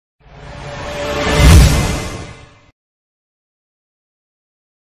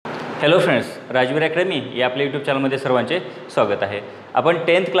Hello friends, Rajveer academy या आपल्या YouTube चॅनलमध्ये सर्वांचे स्वागत आहे। आपण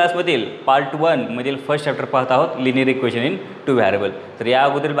 10th क्लासमधील पार्ट 1 मधील फर्स्ट चॅप्टर पाहत आहोत, linear equation in two variable. तर या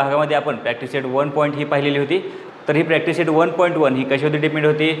अगोदर भागामध्ये आपण प्रॅक्टिस सेट 1 पॉइंट ही पाहिलेली होती। तर ही प्रॅक्टिस सेट 1.1 ही कशावरती डिपेंड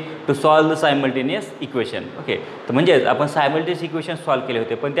होती? To solve the simultaneous equation. Okay, तर म्हणजेच आपण सायमल्टेनियस इक्वेशन सॉल्व केले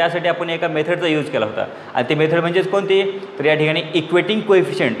होते, पण त्यासाठी आपण एका मेथडचा यूज केला होता आणि ती मेथड म्हणजेच कोणती? तर या ठिकाणी इक्वेटिंग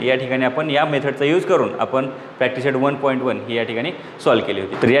कोएफिशियंट या ठिकाणी आपण या मेथडचा यूज करून आपण प्रॅक्टिस सेट 1.1 ही या ठिकाणी सॉल्व केली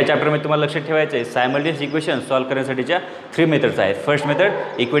होती। तर या चॅप्टरमध्ये तुम्हाला लक्षात ठेवायचं आहे सायमल्टेनियस इक्वेशन सॉल्व करण्यासाठीच्या 3 मेथड्स आहेत। First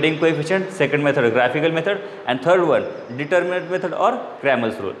method equating coefficient, second method graphical method and third one determinant method और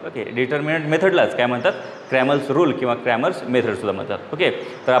क्रॅमर्स रूल। ओके, डिटर्मिनंट मेथडलाच काय म्हणतात? क्रॅमर्स रूल किंवा क्रॅमर्स मेथड सुद्धा म्हणतात। ओके,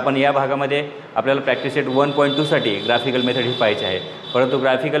 तर आपण या भागामध्ये आपल्याला प्रॅक्टिस सेट 1.2 साठी ग्राफिकल मेथड ही पाहायची आहे, परंतु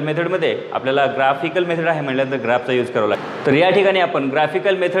ग्राफिकल मेथडमध्ये आपल्याला ग्राफिकल मेथड आहे म्हटल्यानंतर ग्राफचा यूज करावा लागतो। तर या ठिकाणी आपण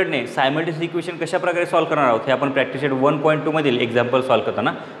ग्राफिकल मेथडने सायमल्टेनियस इक्वेशन कशा प्रकारे सॉल्व करणार आहोत हे आपण प्रॅक्टिस सेट 1.2 मधील एक्झाम्पल सॉल्व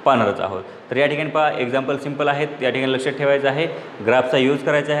करताना पाहणारच आहोत। तर या ठिकाणी पहा, एक्झाम्पल सिंपल आहेत, या ठिकाणी लक्षात ठेवायचं आहे, ग्राफचा यूज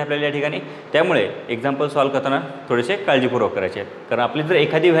करायचा आहे आपल्याला या ठिकाणी। त्यामुळे एक्झाम्पल सॉल्व करताना थोडेसे काळजीपूर्वक करायचे आहेत, कारण आपली जर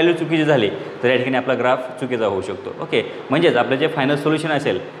एखादी व्हॅल्यू चुकीची झाली तर या ठिकाणी आपला ग्राफ चुकीचा होऊ शकतो। ओके, म्हणजेच आपलं जे फायनल सोल्युशन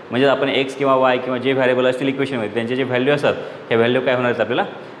असेल, म्हणजे आपण एक्स किंवा वाय किंवा जे व्हॅरिएबल असतील इक्वेशनमध्ये त्यांचे जे व्हॅल्यू असतात ह्या व्हॅल्यू काय होणार आहेत? आपल्याला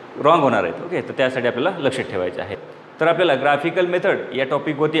रॉंग होणार आहेत। ओके, तर त्यासाठी आपल्याला लक्षात ठेवायचं आहे। तर आपल्याला ग्राफिकल मेथड या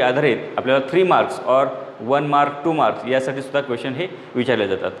टॉपिकवरती आधारित आपल्याला 3 मार्क्स और 1 मार्क 2 मार्क्स यासाठी सुद्धा क्वेश्चन हे विचारले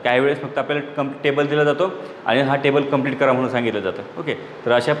जातात। काही वेळेस फक्त आपल्याला टेबल दिला जातो आणि हा टेबल कंप्लीट करा म्हणून सांगितलं जातं। ओके,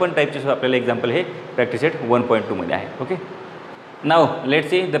 तर अशा पण टाईपचे सुद्धा आपल्याला एक्झाम्पल हे प्रॅक्टिस सेट 1.2 मध्ये आहे। Okay, now let's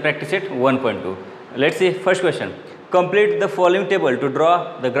see the practice set 1.2। Let's see first question, complete the following table to draw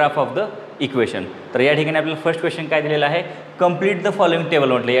the graph of the equation. तर या ठिकाणी आपल्याला फर्स्ट क्वेश्चन काय दिलेला आहे? कंप्लीट द फॉलोइंग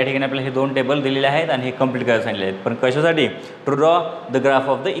टेबल म्हटलं। या ठिकाणी आपल्याला हे 2 टेबल दिलेले आहेत आणि हे कंप्लीट करायला सांगितले आहेत, पण कशासाठी? To draw the graph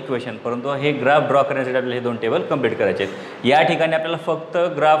of the equation. परंतु हे ग्राफ ड्रॉ करण्यासाठी आपल्याला हे 2 टेबल कंप्लीट करायचे आहेत। या ठिकाणी आपल्याला फक्त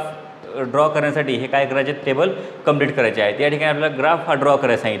ग्राफ ड्रॉ करण्यासाठी हे काय करायचे? टेबल कंप्लीट करायचे आहेत। या ठिकाणी आपल्याला ग्राफ हा ड्रॉ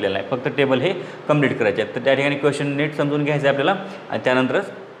करायला सांगितलेला आहे, फक्त टेबल हे कंप्लीट करायचे आहेत। तर त्या ठिकाणी क्वेश्चन नीट समजून घ्यायचं आहे आपल्याला आणि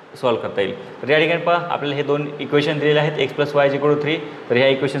त्यानंतरच सॉल्व करता येईल। तर या ठिकाणी पहा, आपल्याला हे 2 इक्वेशन दिलेले आहेत, x + y = 3। तर ह्या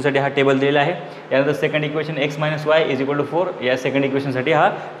इक्वेशनसाठी हा टेबल दिलेला आहे। यानंतर सेकंड इक्वेशन x - y = 4, या सेकंड इक्वेशनसाठी हा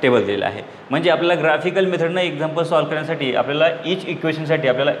टेबल दिलेला आहे। म्हणजे आपल्याला ग्राफिकल मेथडनं एक्झाम्पल सॉल्व करण्यासाठी आपल्याला ईच इक्वेशनसाठी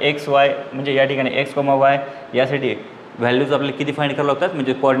आपल्याला x y म्हणजे या ठिकाणी x, y यासाठी व्हॅल्यूज आपल्याला किती फाइंड करावं लागतात,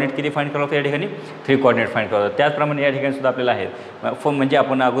 म्हणजे कोऑर्डिनेट किती फाइंड करावं लागतं? या ठिकाणी 3 कोऑर्डिनेट फाइंड करावं लागतात। त्याचप्रमाणे या ठिकाणी सुद्धा आपल्याला आहेत, म्हणजे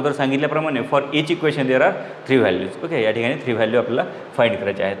आपण अगोदर सांगितल्याप्रमाणे for each equation there R 3 values. Okay, या ठिकाणी 3 व्हॅल्यू आपल्याला फाइंड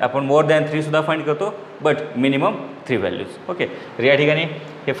करायचे आहेत। आपण मोर दॅन 3 सुद्धा फाइंड करतो, बट मिनिमम 3 व्हॅल्यूज। ओके, तर या ठिकाणी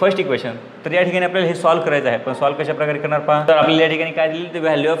हे फर्स्ट इक्वेशन, तर या ठिकाणी आपल्याला हे सॉल्व करायचं आहे, पण सॉल्व कशा प्रकारे करणार पहा। तर आपल्याला या ठिकाणी काय दिली? The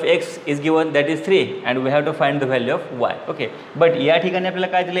value of x is given that is 3 and we have to find the value of y। Okay, but या ठिकाणी आपल्याला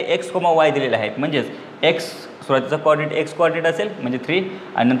काय दिले? x, y दिलेले आहेत, म्हणजेच x सुरुवातीचा कोऑर्डिनेट x कोऑर्डिनेट असेल म्हणजे 3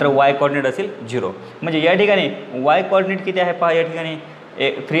 आणि नंतर y कोऑर्डिनेट असेल 0। म्हणजे या ठिकाणी y कोऑर्डिनेट किती आहे पहा, या ठिकाणी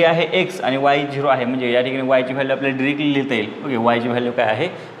 3 आहे x आणि y 0 आहे, म्हणजे या ठिकाणी y ची व्हॅल्यू आपल्याला डायरेक्टली लिहिता येईल। ओके, y ची व्हॅल्यू काय आहे?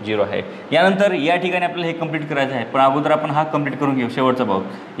 0 आहे। यानंतर या ठिकाणी आपल्याला हे कंप्लीट करायचं आहे, पण अगोदर आपण हा कंप्लीट करून घेऊ शेवटचा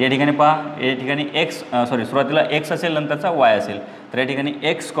भाग। या ठिकाणी पहा, या ठिकाणी सुरुवातीला x असेल नंतरचा y असेल, तर या ठिकाणी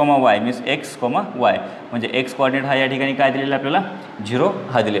x, y means x, y म्हणजे x कोऑर्डिनेट हा या ठिकाणी काय दिलेला आपल्याला? 0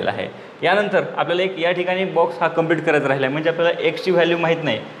 हा दिलेला आहे। यानंतर आपल्याला एक या ठिकाणी बॉक्स हा कंप्लीट करायचा राहिला आहे, म्हणजे आपल्याला x ची व्हॅल्यू माहीत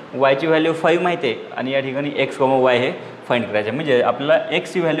नाही, y ची व्हॅल्यू 5 माहिती आहे आणि या ठिकाणी x, y हे फाइंड करायचे आहे। म्हणजे आपल्याला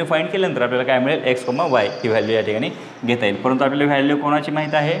x ची व्हॅल्यू फाइंड केल्यानंतर आपल्याला काय मिळेल? x, y ही व्हॅल्यू या ठिकाणी घेता येईल, परंतु आपल्याला व्हॅल्यू कोणाची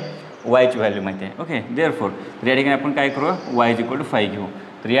माहीत आहे? y ची व्हॅल्यू माहिती आहे। ओके, देअरफॉर तर या ठिकाणी आपण काय करू? y = 5 घेऊ।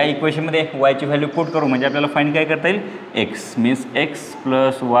 तर या इक्वेशनमध्ये y ची व्हॅल्यू पुट करू, म्हणजे आपल्याला फाइंड काय करता येईल? x means x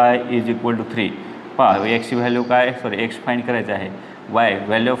 + y = 3। पहा, x ची व्हॅल्यू काय? x फाइंड करायचं आहे, y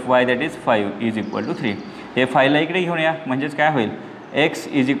value of y that is 5 = 3। हे 5ला इकडे घेऊन या, म्हणजेच काय होईल? x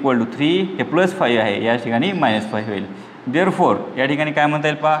 = 3 हे +5 आहे, या ठिकाणी -5 होईल। देअरफॉर या ठिकाणी काय म्हणता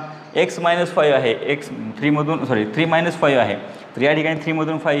येईल पहा, x - 5 आहे, x 3 - 5 आहे, तर या ठिकाणी 3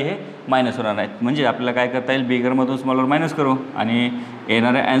 मधून 5 हे मायनस होणार आहेत। म्हणजे आपल्याला काय करता येईल? बिगरमधून स्मॉलर मायनस करू आणि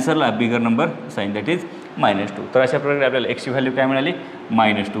येणाऱ्या आन्सरला bigger number sine that is -2। तर अशा प्रकारे आपल्याला x ची व्हॅल्यू काय मिळाली?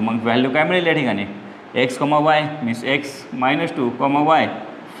 -2। मग व्हॅल्यू काय मिळेल या ठिकाणी? x, y means x - 2, y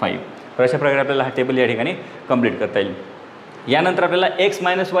 5। तर अशा प्रकारे आपल्याला हा टेबल या ठिकाणी कंप्लीट करता येईल। यानंतर आपल्याला x -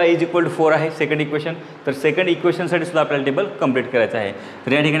 y = 4 आहे सेकंड इक्वेशन, तर सेकंड इक्वेशनसाठी सुद्धा आपल्याला टेबल कंप्लीट करायचं आहे।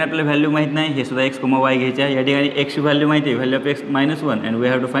 तर या ठिकाणी आपल्याला व्हॅल्यू माहीत नाही, हे सुद्धा x, y घ्यायचे आहे। या ठिकाणी x ची व्हॅल्यू माहिती आहे, value of x -1 and we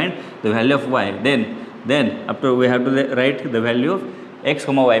have to find the value of y। Then after we have to write the value of x,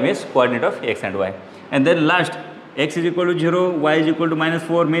 y means coordinate of x and y and then last x = 0, y =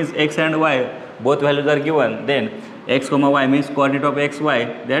 -4 means x and y both values are given, then x, y means coordinate of x, y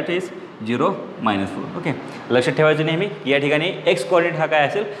that is 0 -4. Okay, लक्षात ठेवायचं नेहमी या ठिकाणी x coordinate हा काय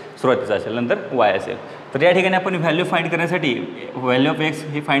असेल, सुरुवातीचा असेल, नंतर वाय असेल. तर या ठिकाणी आपण व्हॅल्यू फाइंड करण्यासाठी value of x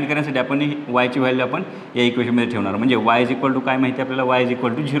he find करण्यासाठी आपण वायची व्हॅल्यू आपण या इक्वेशनमध्ये ठेवणार. म्हणजे वाय इज इक्वल टू काय माहिती आपल्याला, वाय इज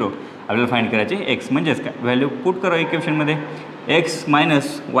इक्वल टू 0 आपल्याला फाइंड करायचे एक्स. म्हणजेच काय व्हॅल्यू पुट करा इक्वेशनमध्ये, एक्स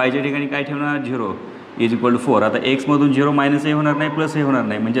मायनस वायच्या ठिकाणी काय ठेवणार 0 इज इक्वल टू 4. आता एक्समधून 0 मायनसही होणार नाही प्लसही होणार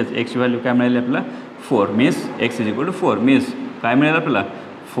नाही, म्हणजेच एक्सची व्हॅल्यू काय मिळाली आपल्याला 4. Means x is equal to 4. Means काय मिळेल आपल्याला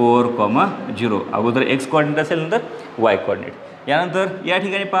 4,0. अगोदर एक्स कोऑर्डिनेट असेल, नंतर वाय कोऑर्डिनेट. यानंतर या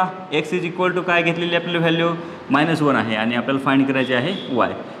ठिकाणी पहा एक्स इज इक्वल टू काय घेतलेली आपली व्हॅल्यू -1 आहे आणि आपल्याला फाइंड करायची आहे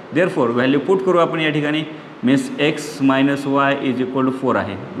वाय. देअरफॉर व्हॅल्यू पुट करू आपण या ठिकाणी. Means x minus Y is equal to 4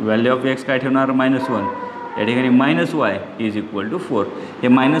 आहे. व्हॅल्यू ऑफ एक्स काय ठेवणार -1, या ठिकाणी -y इज इक्वल टू 4. हे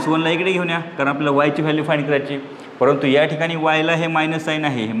 -1ला इकडे घेऊन या, कारण आपल्याला वायची व्हॅल्यू फाइंड करायची. परंतु या ठिकाणी वायला हे मायनस साईन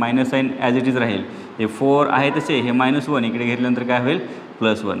आहे, हे minus sine as it is राहील. हे 4 आहे तसे, हे -1 इकडे घेतल्यानंतर काय होईल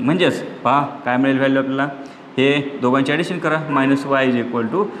 +1. म्हणजेच पहा काय मिळेल व्हॅल्यू आपल्याला, हे दोघांचे ॲडिशन करा, -y इज इक्वल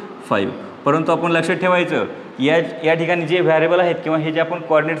टू 5. परंतु आपण लक्षात ठेवायचं या ठिकाणी जे व्हॅरिएबल आहेत किंवा हे जे आपण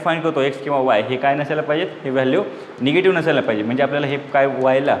कोऑर्डिनेट फाइंड करतो एक्स किंवा वाय, हे काय नसायला पाहिजेत, हे व्हॅल्यू निगेटिव्ह नसायला पाहिजे. म्हणजे आपल्याला हे काय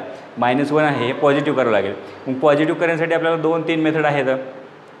वायला -1 आहे हे पॉझिटिव्ह करावं लागेल. मग पॉझिटिव्ह करण्यासाठी आपल्याला 2-3 मेथड आहेत.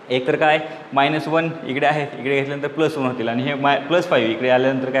 एक तर काय -1 इकडे आहे, इकडे घेतल्यानंतर +1 होतील आणि हे +5 इकडे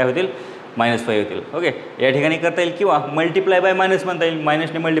आल्यानंतर काय होतील -5 होतील. ओके, या ठिकाणी करता येईल किंवा मल्टिप्लाय बाय मायनस म्हणता येईल.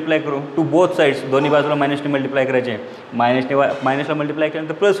 मायनसने मल्टिप्लाय करू टू बोथ साईड्स, दोन्ही बाजूला मायनसने मल्टिप्लाय करायचे. मायनसला मल्टिप्लाय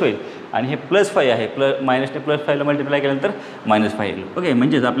केल्यानंतर प्लस होईल आणि हे +5 आहे, मायनसने +5ला मल्टिप्लाय केल्यानंतर -5 येईल. ओके,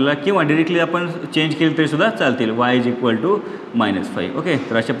 म्हणजेच आपल्याला किंवा डिरेक्टली आपण चेंज केली तरी सुद्धा चालतील. y is equal to -5. Okay,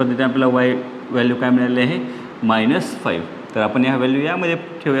 तर अशा पद्धतीने आपल्याला वाय व्हॅल्यू काय मिळाली आहे -5. तर आपण या व्हॅल्यू यामध्ये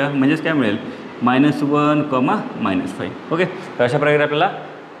ठेवूया, म्हणजेच काय मिळेल -1, -5. ओके, तर अशा प्रकारे आपल्याला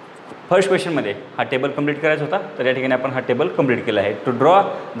फर्स्ट क्वेश्चनमध्ये हा टेबल कंप्लीट करायचा होता. तर या ठिकाणी आपण हा टेबल कंप्लीट केला आहे to draw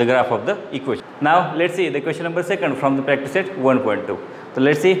the graph of the equation. Now let's see the question number 2 from the practice set 1.2. तर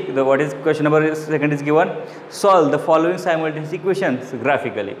let's see the what is question number 2 is given, solve the following simultaneous equations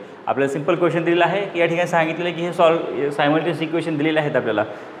graphically. आपल्याला simple question दिलेला आहे की या ठिकाणी सांगितलेलं आहे की हे सायमल्टेनियस इक्वेशन दिलेले आहेत आपल्याला.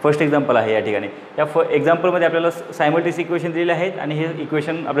 फर्स्ट एक्झाम्पल आहे या ठिकाणी. या एक्झाम्पलमध्ये आपल्याला सायमल्टेनियस इक्वेशन दिलेले आहेत आणि हे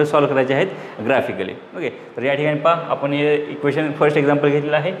इक्वेशन आपल्याला सॉल्व करायचे आहेत ग्राफिकली. ओके, तर या ठिकाणी पहा आपण हे इक्वेशन फर्स्ट एक्झाम्पल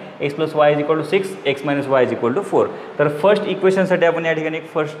घेतलेलं आहे, x + y = 6, x - y = 4. तर फर्स्ट इक्वेशनसाठी आपण या ठिकाणी एक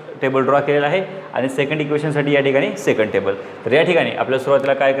फर्स्ट टेबल ड्रॉ केलेला आहे आणि सेकंड इक्वेशनसाठी या ठिकाणी सेकंड टेबल. तर या ठिकाणी आपल्याला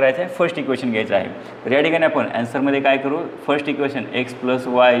सुरुवातीला काय करायचं आहे, फर्स्ट इक्वेशन घ्यायचं आहे. तर या ठिकाणी आपण आन्सरमध्ये काय करू, फर्स्ट इक्वेशन x +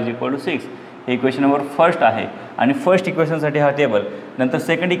 y = 6 हे इक्वेशन नंबर फर्स्ट आहे आणि फर्स्ट इक्वेशनसाठी हा टेबल. नंतर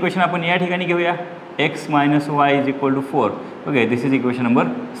सेकंड इक्वेशन आपण या ठिकाणी घेऊया, x - y = 4. Okay, this is equation number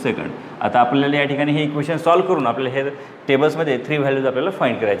second. आता आपल्याला या ठिकाणी हे इक्वेशन सॉल्व करून आपल्याला हे टेबल्समध्ये 3 व्हॅल्यूज आपल्याला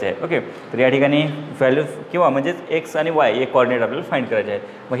फाइंड करायचे आहे. ओके, तर या ठिकाणी व्हॅल्यूज किंवा म्हणजेच एक्स आणि वाय हे कोऑर्डिनेट आपल्याला फाइंड करायचे आहेत.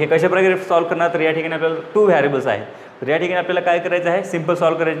 मग हे कशा प्रकारे सॉल्व करणार, तर या ठिकाणी आपल्याला 2 व्हॅरिएबल्स आहेत. तर या ठिकाणी आपल्याला काय करायचं आहे, सिंपल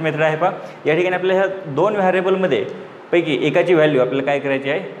सॉल्व करायची मेथड आहे. पहा या ठिकाणी आपल्याला ह्या 2 व्हॅरिएबलमध्ये पैकी एकाची व्हॅल्यू आपल्याला काय करायची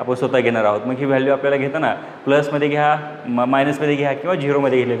आहे, आपण स्वतः घेणार आहोत. मग ही व्हॅल्यू आपल्याला घेताना प्लसमध्ये घ्या, मायनसमध्ये घ्या किंवा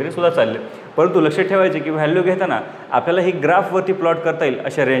 0मध्ये घेतले तरी सुद्धा चालेल. परंतु लक्षात ठेवायचे की व्हॅल्यू घेताना आपल्याला ही ग्राफवरती प्लॉट करता येईल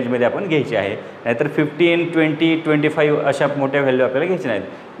अशा रेंजमध्ये आपण घ्यायची आहे. नाहीतर 15, 20, 25 अशा मोठ्या व्हॅल्यू आपल्याला घ्यायची नाहीत.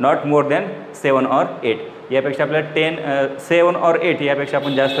 Not more than 7 or 8. यापेक्षा आपल्याला 7 or 8 यापेक्षा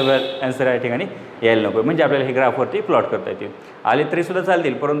आपण जास्त आन्सर या ठिकाणी यायला नको. म्हणजे आपल्याला हे ग्राफवरती प्लॉट करता येतील. आले तरीसुद्धा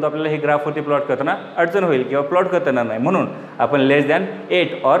चालतील, परंतु आपल्याला हे ग्राफवरती प्लॉट करताना अडचण होईल किंवा प्लॉट करता येणार नाही. म्हणून आपण लेस दॅन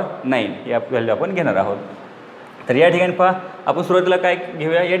 8 or 9 या व्हॅल्यू आपण घेणार आहोत. तर या ठिकाणी पहा आपण सुरुवातीला काय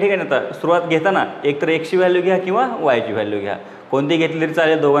घेऊया, या ठिकाणी आता सुरुवात घेताना एकतर एक्सची व्हॅल्यू घ्या किंवा वायची व्हॅल्यू घ्या, कोणती घेतली तरी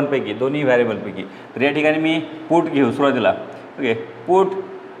चालेल दोघांपैकी, दोन्ही व्हॅरिएबलपैकी. तर या ठिकाणी मी पुट घेऊ सुरुवातीला. Okay, put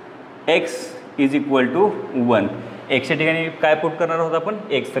x is equal to 1. एक्सच्या ठिकाणी काय पुट करणार आहोत आपण,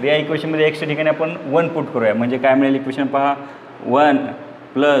 एक्स. तर या इक्वेशनमध्ये एक्सच्या ठिकाणी आपण 1 पुट करूया. म्हणजे काय मिळेल इक्वेशन पहा, 1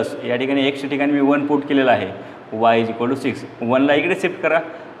 प्लस या ठिकाणी एक्सच्या ठिकाणी मी 1 पुट केलेलं आहे, y इज इक्वल टू 6. 1ला इकडे शिफ्ट करा,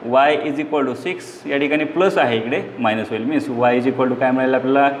 y इज इक्वल टू 6 या ठिकाणी प्लस आहे, इकडे मायनस होईल. Means y is equal to काय मिळेल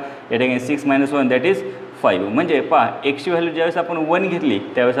आपल्याला या ठिकाणी 6 - 1 दॅट इज 5. म्हणजे पहा एक्सची व्हॅल्यू ज्यावेळेस आपण 1 घेतली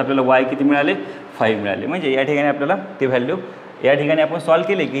त्यावेळेस आपल्याला y किती मिळाले, 5 मिळाले. म्हणजे या ठिकाणी आपल्याला ते व्हॅल्यू या ठिकाणी आपण सॉल्व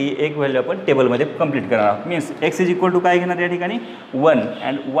केले की एक व्हॅल्यू आपण टेबलमध्ये कंप्लीट करणार आहोत. Means x is equal to काय घेणार या ठिकाणी 1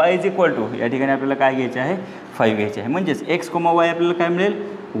 and Y is equal to या ठिकाणी आपल्याला काय घ्यायचे आहे, 5 घ्यायचे आहे. म्हणजेच x, y आपल्याला काय मिळेल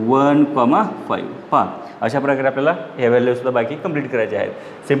 1, 5. पहा अशा प्रकारे आपल्याला ह्या व्हॅल्यूसुद्धा बाकी कंप्लीट करायचे आहेत.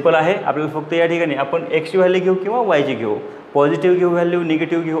 सिंपल आहे. आपल्याला फक्त या ठिकाणी आपण एक्सची व्हॅल्यू घेऊ किंवा वायची घेऊ, पॉझिटिव्ह घेऊ व्हॅल्यू,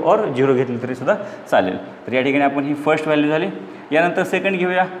 निगेटिव्ह घेऊ और 0 घेतली तरीसुद्धा चालेल. तर या ठिकाणी आपण ही फर्स्ट व्हॅल्यू झाली. यानंतर सेकंड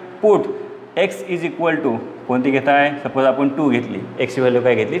घेऊया, put x is equal to कोणती घेत आहे, सपोज आपण 2 घेतली, एक्सची व्हॅल्यू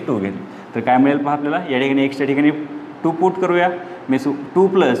काय घेतली 2 घेतली. तर काय मिळेल पहा आपल्याला या ठिकाणी एक्सच्या ठिकाणी 2 पुट करूया. Means 2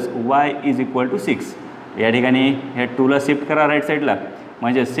 + y = 6. या ठिकाणी ह्या 2ला शिफ्ट करा राईट साईडला,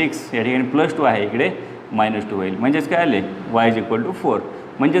 म्हणजे 6 या ठिकाणी +2 आहे, इकडे -2 होईल. म्हणजेच काय आले y = 4.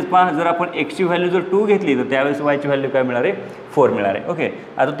 म्हणजेच पहा, जर आपण xची व्हॅल्यू जर 2 घेतली तर त्यावेळेस yची व्हॅल्यू काय मिळणार आहे, 4 मिळणार आहे. ओके,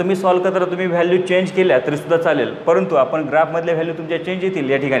 आता तुम्ही सॉल्व करताना तुम्ही व्हॅल्यू चेंज केल्या तरीसुद्धा चालेल, परंतु आपण ग्राफमधल्या व्हॅल्यू तुमच्या चेंज येतील.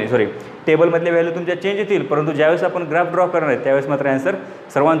 या ठिकाणी टेबलमधल्या व्हॅल्यू तुमच्या चेंज येतील, परंतु ज्यावेळेस आपण ग्राफ ड्रॉ करणार आहे त्यावेळेस मात्र ॲन्सर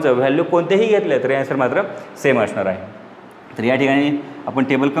सर्वांचं व्हॅल्यू कोणतेही घेतलं तरी ॲन्सर मात्र सेम असणार आहे. तर या ठिकाणी आपण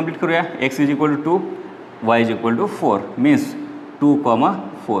टेबल कंप्लीट करूया. x = 2, y = 4, means 2,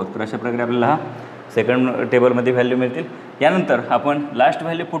 4. तर अशा प्रकारे आपल्याला हा सेकंड टेबलमध्ये व्हॅल्यू मिळतील. यानंतर आपण लास्ट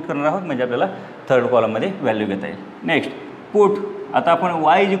व्हॅल्यू पुट करणार आहोत, म्हणजे आपल्याला थर्ड कॉलममध्ये व्हॅल्यू घेता येईल. Next put. आता आपण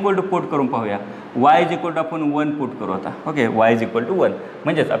y = पुट करून पाहूया. y = आपण 1 पुट करू आता. ओके, y = 1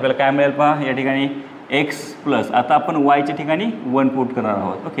 म्हणजेच आपल्याला काय मिळेल पहा, या ठिकाणी x प्लस आता आपण yच्या ठिकाणी 1 पुट करणार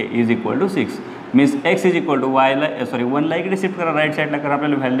आहोत. ओके, = 6, मीन्स x = yला 1ला इकडे शिफ्ट करा राईट साईडला, कारण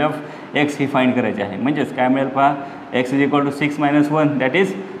आपल्याला value of x he find करायची आहे. म्हणजेच काय मिळेल पहा, x = 6 - 1 दॅट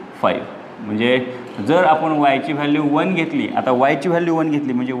इज 5. म्हणजे जर आपण yची व्हॅल्यू 1 घेतली, आता yची व्हॅल्यू 1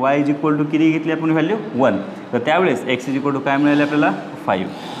 घेतली म्हणजे y = किती घेतली आपण व्हॅल्यू 1, तर त्यावेळेस x = काय मिळाले आपल्याला 5.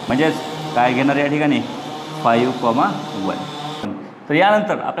 म्हणजेच काय घेणार या ठिकाणी 5, 1. तर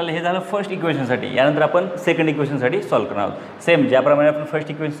यानंतर आपल्याला हे झालं फर्स्ट इक्वेशनसाठी. यानंतर आपण सेकंड इक्वेशनसाठी सॉल्व करणार आहोत. सेम ज्याप्रमाणे आपण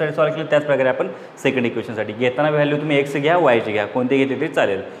फर्स्ट इक्वेशनसाठी सॉल्व केलं त्याच प्रकारे आपण सेकंड इक्वेशनसाठी घेताना व्हॅल्यू तुम्ही x घ्या, yची घ्या, कोणते घेतले तरी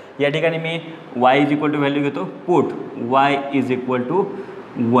चालेल. या ठिकाणी मी y = व्हॅल्यू घेतो पुट y =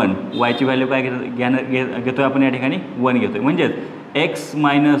 1. yची व्हॅल्यू काय घेतो आपण या ठिकाणी 1 घेतो आहे. म्हणजेच x -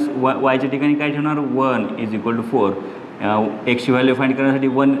 yच्या ठिकाणी काय ठेवणार 1 = 4. एक्सची व्हॅल्यू फाईंड करण्यासाठी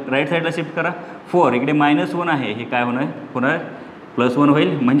 1 राईट साईडला शिफ्ट करा. 4 इकडे -1 आहे, हे काय होणार +1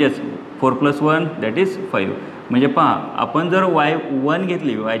 होईल. म्हणजेच 4 + 1 दॅट इज 5. म्हणजे पहा, आपण जर y1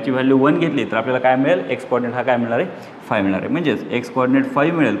 घेतली, yची व्हॅल्यू 1 घेतली तर आपल्याला काय मिळेल, x कोऑर्डिनेट हा काय मिळणार आहे 5 मिळणार आहे. म्हणजेच x कोऑर्डिनेट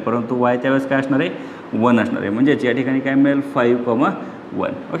 5 मिळेल, परंतु y त्यावेळेस काय असणार आहे 1 असणार आहे. म्हणजेच या ठिकाणी काय मिळेल 5,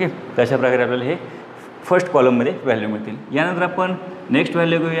 1. ओके, तशा प्रकारे आपल्याला हे फर्स्ट कॉलममध्ये व्हॅल्यू मिळतील. यानंतर आपण नेक्स्ट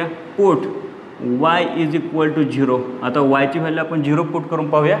व्हॅल्यू घेऊया पुट y = 0. आता yची व्हॅल्यू आपण 0 पुट करून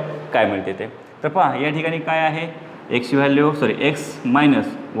पाहूया काय मिळते ते. तर पहा, या ठिकाणी काय आहे एक्सची व्हॅल्यू x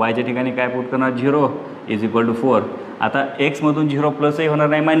 - yच्या ठिकाणी काय पुट करणार 0 = 4. आता एक्समधून 0 प्लसही होणार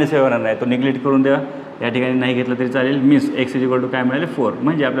नाही, मायनसही होणार नाही, तो निग्लेक्ट करून द्या. या ठिकाणी नाही घेतलं तरी चालेल. मीन्स x = काय मिळाले 4.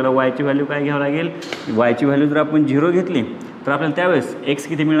 म्हणजे आपल्याला yची व्हॅल्यू काय घ्यावं लागेल, yची व्हॅल्यू जर आपण 0 घेतली तर आपल्याला त्यावेळेस x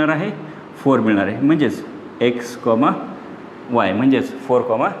किती मिळणार आहे 4 मिळणार आहे. म्हणजेच x, y म्हणजेच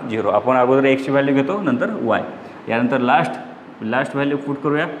 4, 0. आपण अगोदर एक्सची व्हॅल्यू घेतो, नंतर y. यानंतर लास्ट व्हॅल्यू पुट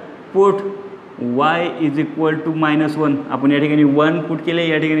करूया पुट y = -1. आपण या ठिकाणी 1 पुट केले,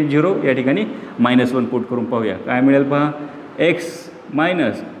 या ठिकाणी 0, या ठिकाणी -1 पुट करून पाहूया काय मिळेल पहा. x -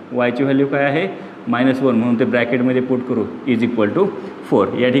 yची व्हॅल्यू काय आहे -1, म्हणून ते ब्रॅकेटमध्ये पुट करू = 4.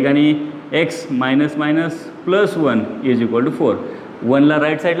 या ठिकाणी x - -1 = 4. 1ला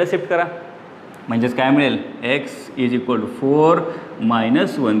राईट साईडला शिफ्ट करा, म्हणजेच काय मिळेल x = 4 -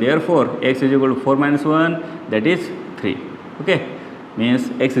 1. Therefore x = 4 - 1 that is 3. Okay, means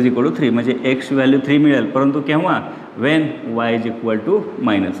x = 3. म्हणजे x व्हॅल्यू 3 मिळेल, परंतु केव्हा वेन y =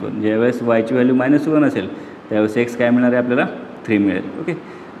 -1. ज्यावेळेस yची व्हॅल्यू -1 असेल त्यावेळेस x काय मिळणार आहे आपल्याला 3 मिळेल. Okay,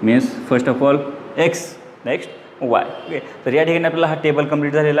 means first of all x, next y. Okay, तर या ठिकाणी आपल्याला हा टेबल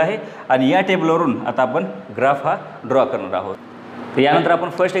कंप्लीट झालेला आहे आणि या टेबलवरून आता आपण ग्राफ हा ड्रॉ करणार आहोत. तर यानंतर आपण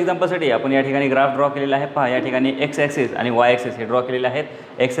फर्स्ट एक्झाम्पलसाठी आपण या ठिकाणी ग्राफ ड्रॉ केलेला आहे. पहा, या ठिकाणी x ॲक्सिस आणि y ॲक्सिस हे ड्रॉ केलेले आहेत.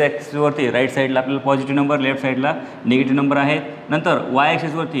 x ॲक्सिसवरती राईट साईडला आपल्याला पॉझिटिव्ह नंबर, लेफ्ट साईडला निगेटिव्ह नंबर आहेत. नंतर y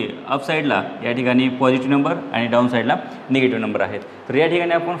ॲक्सिसवरती अप साईडला या ठिकाणी पॉझिटिव्ह नंबर आणि डाऊन साईडला निगेटिव्ह नंबर आहेत. तर या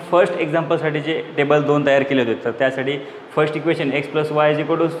ठिकाणी आपण फर्स्ट एक्झाम्पलसाठीचे टेबल 2 तयार केले होते. तर त्यासाठी फर्स्ट इक्वेशन x + y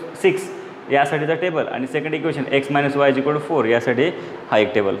 = 6 यासाठीचा टेबल आणि सेकंड इक्वेशन x - y = 4 यासाठी हा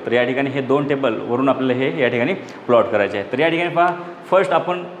एक टेबल. तर या ठिकाणी हे 2 टेबलवरून आपल्याला हे या ठिकाणी प्लॉट करायचे आहे. तर या ठिकाणी पहा, फर्स्ट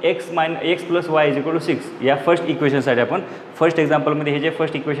आपण x + y = 6 या फर्स्ट इक्वेशनसाठी आपण फर्स्ट एक्झाम्पलमध्ये हे जे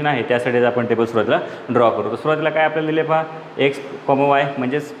फर्स्ट इक्वेशन आहे त्यासाठी आपण टेबल सुरुवातीला ड्रॉ करू. तर सुरुवातीला काय आपल्याला दिले पहा x, y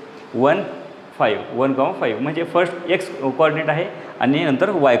म्हणजेच 1, 5 म्हणजे फर्स्ट x कॉर्डिनेट आहे आणि नंतर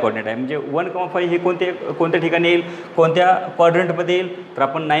y कॉर्डिनेट आहे. म्हणजे 1, 5 हे कोणत्या ठिकाणी येईल, कोणत्या क्वाड्रंटमध्ये येईल. तर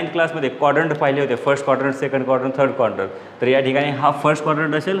आपण 9th क्लासमध्ये क्वाड्रंट पाहिले होते, first quadrant, second quadrant, third quadrant. तर या ठिकाणी हा फर्स्ट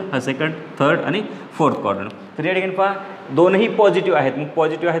क्वाड्रंट असेल, हा सेकंड, थर्ड आणि फोर्थ क्वाड्रंट. तर या ठिकाणी पहा दोनही पॉझिटिव्ह आहेत. मग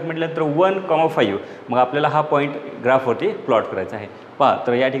पॉझिटिव्ह आहेत म्हटल्यानंतर 1, 5 मग आपल्याला हा पॉईंट ग्राफवरती प्लॉट करायचा आहे. पहा,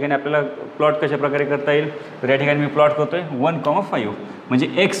 तर या ठिकाणी आपल्याला प्लॉट कशा प्रकारे करता येईल. तर या ठिकाणी मी प्लॉट करतो आहे 1, 5 म्हणजे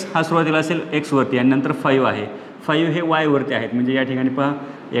x हा सुरुवातीला असेल x वरती आणि नंतर 5 आहे. 5 हे y वरती आहेत. म्हणजे या ठिकाणी पहा,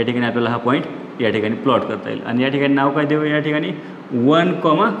 या ठिकाणी आपल्याला हा पॉईंट या ठिकाणी प्लॉट करता येईल. आणि या ठिकाणी नाव काय देऊ, या ठिकाणी 1,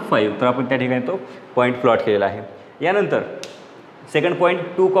 5. तर आपण त्या ठिकाणी तो पॉईंट प्लॉट केलेला आहे. यानंतर सेकंड पॉईंट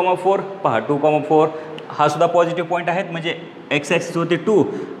 2,4 पहा 2,4 हा सुद्धा पॉझिटिव्ह पॉईंट आहेत, म्हणजे एक्स ॲक्सिसवरती 2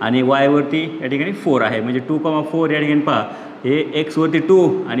 आणि वायवरती या ठिकाणी 4 आहे, म्हणजे 2,4 या ठिकाणी पहा हे एक्सवरती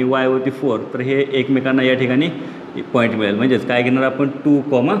 2 आणि वायवरती 4, तर हे एकमेकांना या ठिकाणी पॉईंट मिळेल. म्हणजेच काय घेणार आपण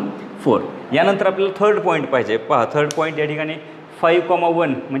 2,4. यानंतर आपल्याला थर्ड पॉईंट पाहिजे. पहा थर्ड पॉईंट या ठिकाणी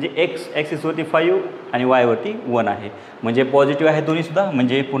 5,1 म्हणजे एक्स ॲक्सिसवरती 5 आणि वायवरती 1 आहे, म्हणजे पॉझिटिव्ह आहे दोन्हीसुद्धा,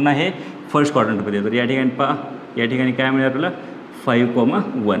 म्हणजे पुन्हा हे फर्स्ट क्वाड्रंटमध्ये. तर या ठिकाणी पहा या ठिकाणी काय मिळेल आपल्याला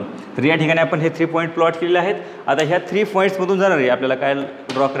 5,1. तर या ठिकाणी आपण हे 3 पॉईंट प्लॉट केलेले आहेत. आता ह्या 3 पॉईंट्समधून जाणारे आपल्याला काय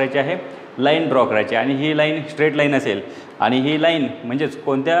ड्रॉ करायचे आहे, लाईन ड्रॉ करायची, आणि ही लाईन स्ट्रेट लाईन असेल, आणि ही लाईन म्हणजेच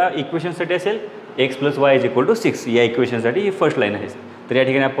कोणत्या इक्वेशनसाठी असेल, x + y = 6 या इक्वेशनसाठी ही फर्स्ट लाईन आहे. तर या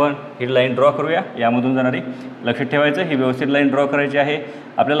ठिकाणी आपण ही लाईन ड्रॉ करूया. यामधून जाणारी लक्षात ठेवायचं ही व्यवस्थित लाईन ड्रॉ करायची आहे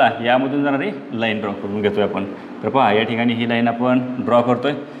आपल्याला. यामधून जाणारी लाईन ड्रॉ करून घेतो आहे आपण. तर पहा या ठिकाणी ही लाईन आपण ड्रॉ करतो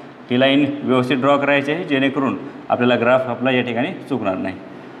आहे. ती लाईन व्यवस्थित ड्रॉ करायची आहे जेणेकरून आपल्याला ग्राफ आपला या ठिकाणी चुकणार नाही.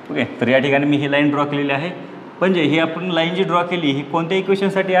 ओके, तर या ठिकाणी मी ही लाईन ड्रॉ केलेली आहे. म्हणजे ही आपण लाईन जी ड्रॉ केली ही कोणत्या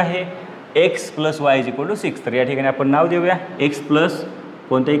इक्वेशनसाठी आहे, x + y = 6. तर या ठिकाणी आपण नाव देऊया x प्लस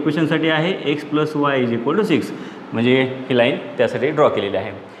कोणत्या इक्वेशनसाठी आहे, x + y = 6, म्हणजे ही लाईन त्यासाठी ड्रॉ केलेली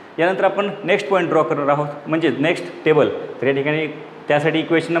आहे. यानंतर आपण नेक्स्ट पॉईंट ड्रॉ करणार आहोत, म्हणजे नेक्स्ट टेबल. तर या ठिकाणी त्यासाठी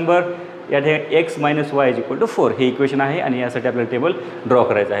इक्वेशन नंबर या ठिकाणी x - y = 4 हे इक्वेशन आहे, आणि यासाठी आपल्याला टेबल ड्रॉ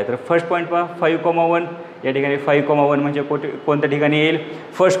करायचं आहे. तर फर्स्ट पॉईंट पहा 5,1 या ठिकाणी 5,1 म्हणजे कोणत्या ठिकाणी येईल,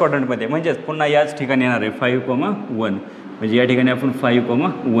 फर्स्ट क्वाड्रंटमध्ये, म्हणजेच पुन्हा याच ठिकाणी येणार आहे 5,1, म्हणजे या ठिकाणी आपण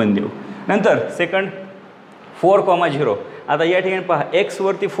 5,1 देऊ. नंतर सेकंड 4,0. आता या ठिकाणी पहा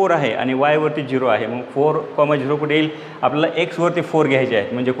एक्सवरती 4 आहे आणि वायवरती 0 आहे, मग 4,0 कुठे येईल, आपल्याला एक्सवरती 4 घ्यायचे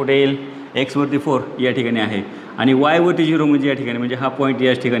आहेत, म्हणजे कुठे येईल, एक्सवरती 4 या ठिकाणी आहे, आणि वायवरती 0 म्हणजे या ठिकाणी, म्हणजे हा पॉईंट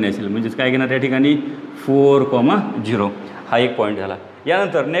याच ठिकाणी असेल, म्हणजेच काय घेणार या ठिकाणी 4,0 हा एक पॉईंट झाला.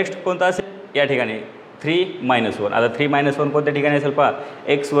 यानंतर नेक्स्ट कोणता असेल, या ठिकाणी 3 - 1. आता 3 - 1 कोणत्या ठिकाणी असेल पहा,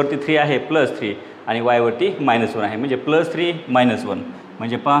 एक्सवरती 3 आहे +3 आणि वायवरती -1 आहे, म्हणजे +3 - 1,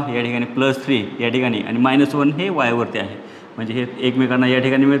 म्हणजे पहा या ठिकाणी +3 या ठिकाणी आणि -1 हे वायवरती आहे, म्हणजे हे एकमेकांना या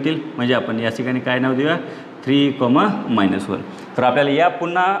ठिकाणी मिळतील. म्हणजे आपण या ठिकाणी काय नाव देऊया 3,-1. तर आपल्याला या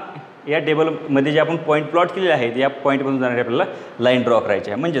पुन्हा या टेबलमध्ये जे आपण पॉईंट प्लॉट केलेले आहेत या पॉईंटमधून जाणारी आपल्याला लाईन ड्रॉ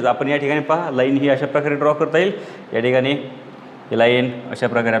करायची आहे. म्हणजेच आपण या ठिकाणी पहा लाईन ही अशा प्रकारे ड्रॉ करता येईल. या ठिकाणी ही लाईन अशा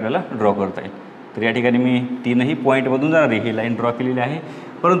प्रकारे आपल्याला ड्रॉ करता येईल. तर या ठिकाणी मी 3ही पॉईंटमधून जाणारी ही लाईन ड्रॉ केलेली आहे.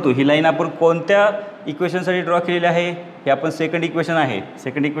 परंतु ही लाईन आपण कोणत्या इक्वेशनसाठी ड्रॉ केलेली आहे, हे आपण सेकंड इक्वेशन आहे.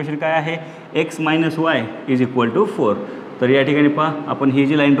 सेकंड इक्वेशन काय आहे, x - y = 4. तर या ठिकाणी पहा आपण ही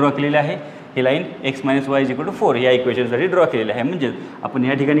जी लाईन ड्रॉ केलेली आहे ही लाईन x - y = 4 या इक्वेशनसाठी ड्रॉ केलेली आहे. म्हणजेच आपण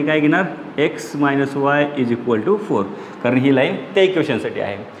या ठिकाणी काय घेणार, x - y = 4, कारण ही लाईन त्या इक्वेशनसाठी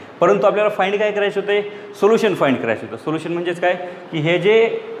आहे. परंतु आपल्याला फाइंड काय करायचं होते, सोल्युशन फाइंड करायचं होतं. सोल्युशन म्हणजेच काय की हे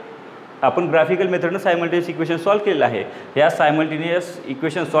जे आपण ग्राफिकल मेथडनं सायमल्टेनियस इक्वेशन सॉल्व केलेलं आहे, या सायमल्टेनियस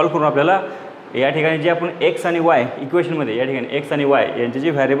इक्वेशन सॉल्व करून आपल्याला या ठिकाणी जे आपण x आणि y इक्वेशनमध्ये या ठिकाणी x आणि y यांचे जे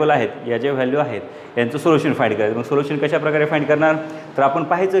व्हॅरिएबल आहेत, या जे व्हॅल्यू आहेत यांचं सोल्युशन फाइंड करायचं. मग सोल्युशन कशा प्रकारे फाइंड करणार, तर आपण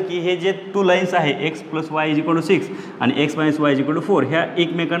पाहायचं की हे जे 2 लाईन्स आहे x + y = 6 आणि x - y = 4 ह्या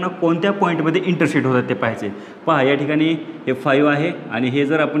एकमेकांना कोणत्या पॉईंटमध्ये इंटरसेक्ट होतात ते पाहायचे. पहा या ठिकाणी हे 5 आहे आणि हे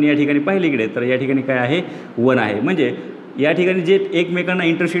जर आपण या ठिकाणी पाहिले इकडे तर या ठिकाणी काय आहे 1 आहे. म्हणजे या ठिकाणी जे एकमेकांना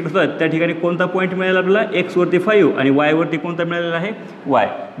इंटरसेक्ट होतात त्या ठिकाणी कोणता पॉईंट मिळेल आपल्याला, एक्सवरती 5 आणि वायवरती कोणता मिळालेला आहे y.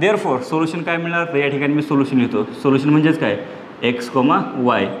 देअरफॉर सोल्युशन काय मिळणार, तर या ठिकाणी मी सोल्युशन लिहितो. सोल्युशन म्हणजेच काय x,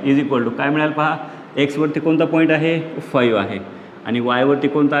 y = काय मिळाल पहा, एक्सवरती कोणता पॉईंट आहे 5 आहे आणि वायवरती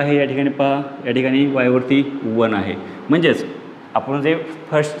कोणता आहे या ठिकाणी पहा, या ठिकाणी वायवरती 1 आहे. म्हणजेच आपण जे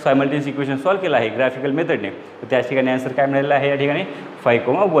फर्स्ट सायमल्टेनियस इक्वेशन सॉल्व केलं आहे ग्राफिकल मेथडने, तर त्या ठिकाणी आन्सर काय मिळालेलं आहे या ठिकाणी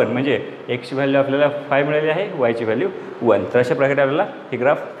 5,1, म्हणजे एक्सची व्हॅल्यू आपल्याला 5 मिळाली आहे, वायची व्हॅल्यू 1. तर अशा प्रकारे आपल्याला हे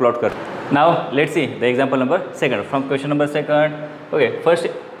ग्राफ प्लॉट करतो. Now let's see the example number second from question number second. Okay,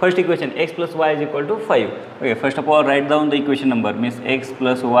 first equation x + y = 5. Okay, first of all right down the equation number means x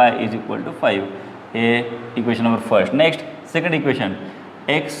 + y = 5. हे equation number first. Next second equation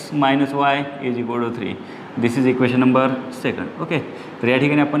x - y = 3. This is equation number second. Okay, तर या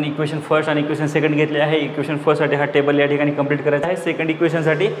ठिकाणी आपण equation first आणि equation second घेतले आहे. Equation फर्स्टसाठी हा table या ठिकाणी कंप्लीट करायचा आहे. सेकंड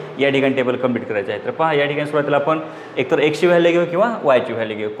इक्वेशनसाठी या ठिकाणी टेबल कंप्लीट करायचं आहे. तर पहा या ठिकाणी सुरुवातीला आपण एकतर एक्सची व्हॅल्यू घेऊ किंवा वायची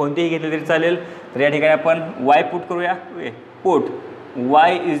व्हॅल्यू घेऊ, कोणतीही घेतली तरी चालेल. तर या ठिकाणी आपण y पुट करूया. पुट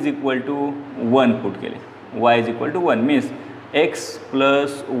y = 1 पुट केले, y = 1 मीन्स x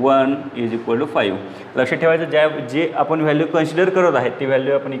 + 1 = 5. लक्षात ठेवायचं जे आपण व्हॅल्यू कन्सिडर करत आहेत ती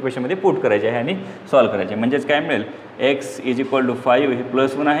व्हॅल्यू आपण इक्वेशनमध्ये पुट करायची आहे आणि सॉल्व करायचे. म्हणजेच काय मिळेल, x = 5 हे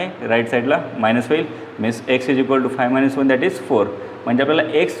 +1 आहे, राईट साईडला मायनस होईल, मीन्स x = 5 - 1 दॅट इज 4. म्हणजे आपल्याला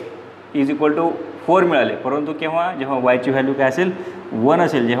x = 4 मिळाले. परंतु जेव्हा yची व्हॅल्यू काय असेल 1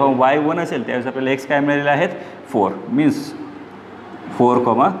 असेल, जेव्हा y 1 असेल त्यावेळेस आपल्याला x काय मिळालेले आहेत 4. मीन्स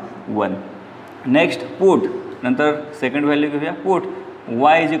 4,1. नेक्स्ट पुट, नंतर सेकंड व्हॅल्यू घेऊया put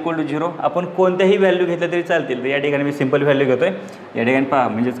Y is equal to 0. आपण कोणत्याही व्हॅल्यू घेतल्या तरी चालतील. तर या ठिकाणी मी सिंपल व्हॅल्यू घेतो आहे. या ठिकाणी पहा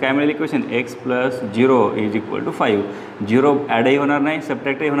म्हणजेच काय मिळेल equation x + 0 is equal to 5. 0 ॲडही होणार नाही,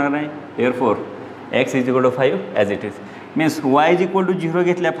 सबट्रॅक्टही होणार नाही. Therefore x is equal to 5 as it is. Means y is equal to 0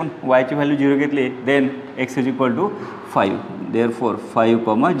 घेतले आपण, yची व्हॅल्यू 0 घेतली, then x is equal to 5. Therefore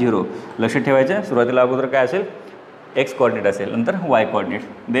 5,0. लक्षात ठेवायचं सुरुवातीला अगोदर काय असेल x कोऑर्डिनेट असेल, नंतर y coordinate.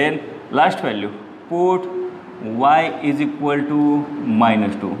 Then last value put y is equal to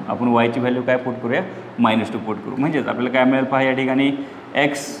 -2. आपण yची व्हॅल्यू काय पुट करूया -2 पुट करू. म्हणजेच आपल्याला काय मिळेल पहा या ठिकाणी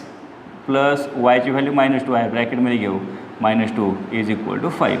x प्लस yची व्हॅल्यू -2 आहे, ब्रॅकेटमध्ये घेऊ -2 इज इक्वल टू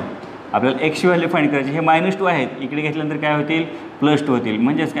 5. आपल्याला एक्सची व्हॅल्यू फाइंड करायची. हे -2 आहेत, इकडे घेतल्यानंतर काय होतील +2 होतील.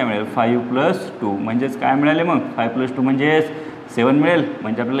 म्हणजेच काय मिळेल 5 + 2. म्हणजेच काय मिळाले मग 5 + 2 म्हणजेच 7 मिळेल.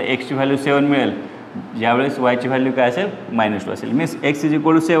 म्हणजे आपल्याला एक्सची व्हॅल्यू 7 मिळेल, ज्यावेळेस yची व्हॅल्यू काय असेल -2 असेल. Means x is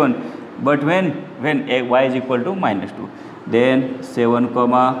equal to 7 but Wien y is equal to -2 then 7,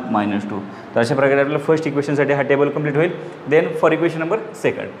 -2. तर अशा प्रकारे आपल्याला फर्स्ट इक्वेशनसाठी हा टेबल कंप्लीट होईल. Then for equation number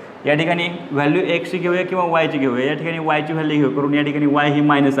second या ठिकाणी व्हॅल्यू एक्सची घेऊया किंवा वायची घेऊया. या ठिकाणी वायची व्हॅल्यू घेऊ करून या ठिकाणी y ही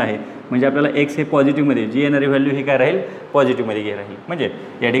मायनस आहे, म्हणजे आपल्याला एक्स हे पॉझिटिव्हमध्ये, जी येणारी व्हॅल्यू ही काय राहील पॉझिटिव्हमध्ये घे राहील. म्हणजे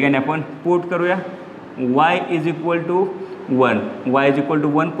या ठिकाणी आपण पुट करूया y is equal to 1. y is equal to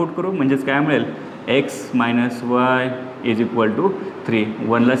 1 put करू. म्हणजेच काय मिळेल x - y is equal to 3.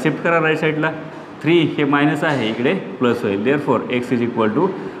 1ला शिफ्ट करा राईट साईडला. 3 हे मायनस आहे, इकडे प्लस होईल. Therefore x is equal to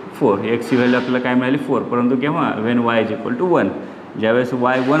 4. एक्सची value आपल्याला काय मिळाली 4. परंतु केव्हा Wien y is equal to 1. ज्यावेळेस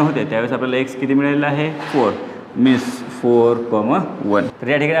y 1 होते त्यावेळेस आपल्याला x किती मिळालेला आहे 4. मीन्स 4,1. तर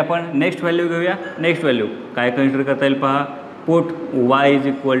या ठिकाणी आपण नेक्स्ट व्हॅल्यू घेऊया. नेक्स्ट व्हॅल्यू काय कन्सिडर करता येईल पहा. Put y is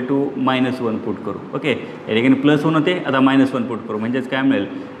equal to -1 put करू. ओके, या ठिकाणी +1 होते, आता -1 पुट करू. म्हणजेच काय मिळेल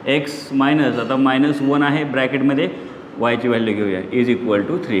x मायनस, आता -1 आहे ब्रॅकेटमध्ये, yची व्हॅल्यू घेऊया इज इक्वल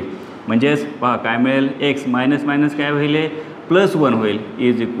टू 3. म्हणजेच पहा काय मिळेल x मायनस काय होईल +1 होईल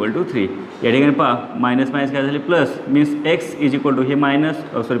इज इक्वल टू 3. या ठिकाणी पहा मायनस काय झाले plus. Means x is equal to हे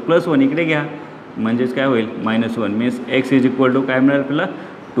 +1 इकडे घ्या. म्हणजेच काय होईल -1. Means x is equal to काय मिळेल आपल्याला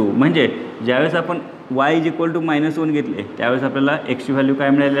 2. म्हणजे ज्यावेळेस आपण y इज इक्वल टू -1 घेतले त्यावेळेस आपल्याला एक्सची व्हॅल्यू काय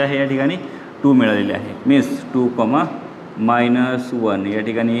मिळालेली आहे या ठिकाणी 2 मिळालेली आहे. मीन्स 2, -1. या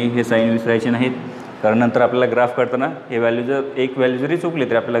ठिकाणी हे साईन विसरायचे नाहीत, कारण नंतर आपल्याला ग्राफ करताना हे व्हॅल्यू जर एक व्हॅल्यू जरी चुकली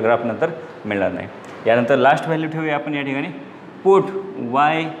तरी आपल्याला ग्राफ नंतर मिळणार नाही. यानंतर लास्ट व्हॅल्यू ठेवूया आपण या ठिकाणी. Put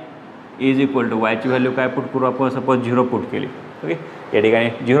y is equal to yची value काय पुट करू आपण. सपोज 0 पुट केली. ओके, या ठिकाणी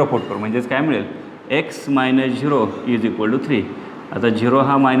 0 पुट करू. म्हणजेच काय मिळेल x - 0 इज इक्वल टू 3. आता 0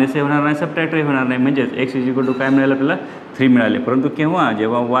 हा मायनसही होणार नाही, सबट्रॅक्टही होणार नाही. म्हणजेच x इज इक्वल टू काय मिळालं आपल्याला 3 मिळाले. परंतु केव्हा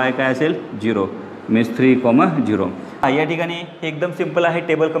जेव्हा y काय असेल 0. मीन्स 3,0. या ठिकाणी हे एकदम सिंपल आहे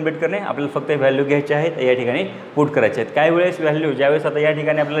टेबल कंप्लीट करणे. आपल्याला फक्त व्हॅल्यू घ्यायचे आहेत, या ठिकाणी पुट करायचे आहेत. काही वेळेस व्हॅल्यू ज्यावेळेस आता या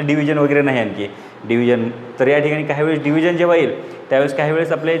ठिकाणी आपल्याला डिव्हिजन वगैरे नाही आणखी डिव्हिजन, तर या ठिकाणी काही वेळेस डिव्हिजन जेव्हा येईल त्यावेळेस काही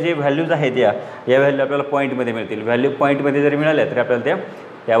वेळेस आपले जे व्हॅल्यूज आहेत या व्हॅल्यू आपल्याला पॉईंटमध्ये मिळतील. व्हॅल्यू पॉईंटमध्ये जरी मिळाल्या तरी आपल्याला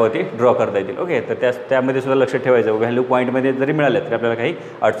त्यावरती ड्रॉ करता येतील. ओके, तर त्यामध्ये सुद्धा लक्षात ठेवायचं व्हॅल्यू पॉईंटमध्ये जरी मिळाल्या तरी आपल्याला काही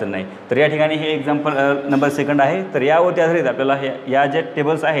अडचण नाही. तर या ठिकाणी हे एक्झाम्पल नंबर सेकंड आहे. तर यावरती आधारित आपल्याला या ज्या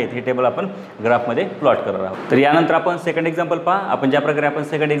टेबल्स आहेत हे टेबल आपण ग्राफमध्ये प्लॉट करणार आहोत. तर यानंतर आपण सेकंड एक्झाम्पल पहा. आपण ज्या प्रकारे आपण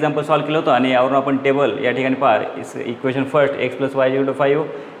सेकंड एक्झाम्पल सॉल्व्ह केलं होतं आणि यावरून आपण टेबल या ठिकाणी पहा. इक्वेशन फर्स्ट x + y = 5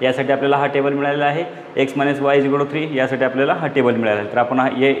 यासाठी आपल्याला हा टेबल मिळालेला आहे. x - y = 3 यासाठी आपल्याला हा टेबल मिळाला आहे. तर आपण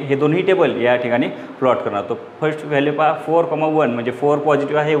हे दोन्ही टेबल या ठिकाणी प्लॉट करणार. तो फर्स्ट व्हॅल्यू पहा 4,1 म्हणजे 4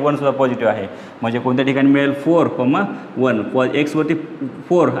 पॉझिटिव्ह आहे, 1 सुद्धा पॉझिटिव्ह आहे. म्हणजे कोणत्या ठिकाणी मिळेल 4,1. x वरती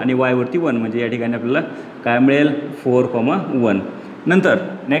 4 आणि y वरती 1 म्हणजे या ठिकाणी आपल्याला काय मिळेल 4,1. नंतर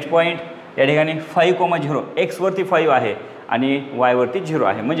नेक्स्ट पॉईंट या ठिकाणी 5,0 x वरती 5 आहे आणि y वरती 0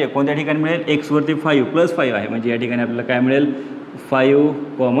 आहे. म्हणजे कोणत्या ठिकाणी मिळेल x वरती 5 + 5 आहे. म्हणजे या ठिकाणी आपल्याला काय मिळेल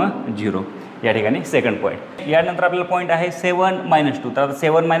 5,0 या ठिकाणी सेकंड पॉईंट. यानंतर आपल्याला पॉईंट आहे 7 - 2. तर आता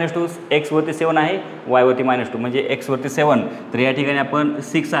 7 - 2 x वरती 7 आहे, y वरती -2 म्हणजे x वरती 7. तर या ठिकाणी आपण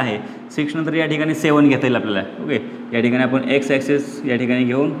 6 आहे, 6 नंतर या ठिकाणी 7 घेता येईल आपल्याला. ओके, या ठिकाणी आपण x ॲक्सेस या ठिकाणी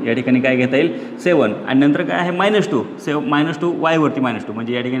घेऊन या ठिकाणी काय घेता येईल 7 आणि नंतर काय आहे -2 -2 y वरती -2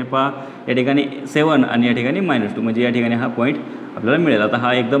 म्हणजे या ठिकाणी पहा या ठिकाणी 7 आणि या ठिकाणी -2 म्हणजे या ठिकाणी हा पॉईंट आपल्याला मिळेल. आता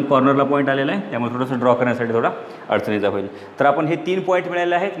हा एकदम कॉर्नरला पॉईंट आलेला आहे, त्यामुळे थोडंसं ड्रॉ करण्यासाठी थोडा अडचणीचा होईल. तर आपण हे 3 पॉईंट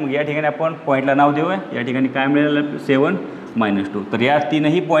मिळालेले आहेत. मग या ठिकाणी आपण पॉईंटला नाव देऊया. या ठिकाणी काय मिळालं 7 - 2. तर या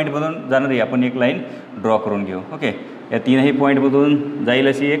तीनही पॉईंटमधून जाणारी आपण एक लाईन ड्रॉ करून घेऊ. ओके, या तीनही पॉईंटमधून जाईल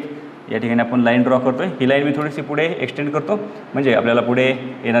अशी एक या ठिकाणी आपण लाईन ड्रॉ करतो आहे. ही लाईन मी थोडीशी पुढे एक्सटेंड करतो म्हणजे आपल्याला पुढे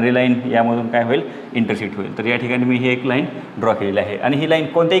येणारी लाईन यामधून काय होईल इंटरसेक्ट होईल. तर या ठिकाणी मी ही एक लाईन ड्रॉ केलेली आहे आणि ही लाईन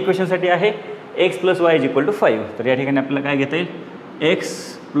कोणत्या इक्वेशनसाठी आहे x + y = 5. तर या ठिकाणी आपल्याला काय घेता येईल x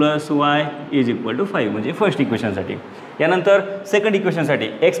 + y = 5 म्हणजे फर्स्ट इक्वेशनसाठी. यानंतर सेकंड इक्वेशनसाठी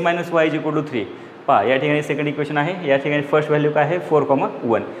x - y = 3 पहा या ठिकाणी सेकंड इक्वेशन आहे, या ठिकाणी फर्स्ट व्हॅल्यू काय आहे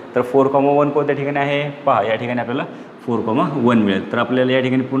 4,1 तर 4,1 कोणत्या ठिकाणी आहे पहा या ठिकाणी आपल्याला 4,1 मिळेल. तर आपल्याला या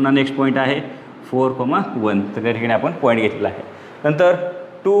ठिकाणी पुन्हा नेक्स्ट पॉईंट आहे 4,1 तर त्या ठिकाणी आपण पॉईंट घेतलेला आहे. नंतर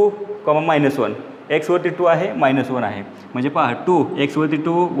 2, -1 x वरती 2 आहे -1 आहे म्हणजे पहा 2 x वरती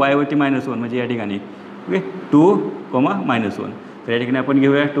 2 y वरती -1 म्हणजे या ठिकाणी ओके 2, -1 तर या ठिकाणी आपण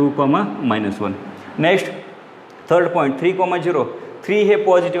घेऊया 2, -1. नेक्स्ट थर्ड पॉईंट 3,0 3 हे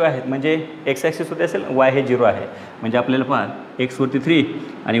पॉझिटिव्ह आहेत म्हणजे एक्स ॲक्सिस वरती असेल y हे 0 आहे म्हणजे आपल्याला पहा x वरती 3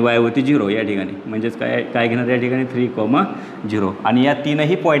 आणि y वरती 0 या ठिकाणी म्हणजेच काय घेणार या ठिकाणी 3,0 आणि या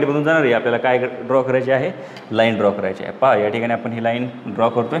तीनही पॉईंटमधून जाणार आहे आपल्याला काय ड्रॉ करायचे आहे लाईन ड्रॉ करायची आहे. पहा या ठिकाणी आपण ही लाईन ड्रॉ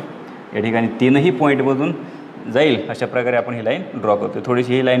करतो आहे या ठिकाणी तीनही पॉईंटमधून जाईल अशा प्रकारे आपण ही लाईन ड्रॉ करतो.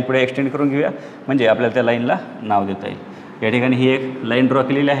 थोडीशी ही लाईन पुढे एक्सटेंड करून घेऊया म्हणजे आपल्याला त्या लाईनला नाव देता येईल. या ठिकाणी ही एक लाईन ड्रॉ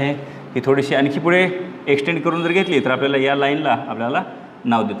केलेली आहे ही थोडीशी आणखी पुढे एक्सटेंड करून जर घेतली तर आपल्याला या लाईनला आपल्याला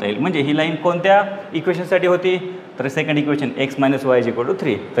नाव देता येईल. म्हणजे ही लाईन कोणत्या इक्वेशनसाठी होती तर सेकंड इक्वेशन x - y =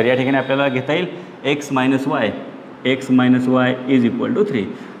 3 तर या ठिकाणी आपल्याला घेता येईल x - y = 3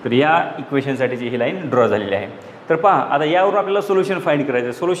 तर या इक्वेशनसाठीची ही लाईन ड्रॉ झालेली आहे. तर पहा आता यावरून आपल्याला सोल्युशन फाइंड करायचं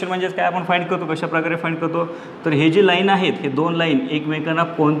आहे. सोल्युशन म्हणजेच काय आपण फाइंड करतो कशा प्रकारे फाइंड करतो तर हे जी लाईन आहेत हे दोन लाईन एकमेकांना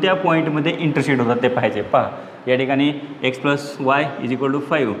कोणत्या पॉईंटमध्ये इंटरसेक्ट होतात ते पाहिजे. पहा या ठिकाणी x + y =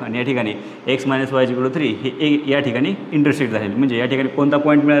 5 आणि या ठिकाणी x - y = 3 हे या ठिकाणी इंटरसेक्ट झाले म्हणजे या ठिकाणी कोणता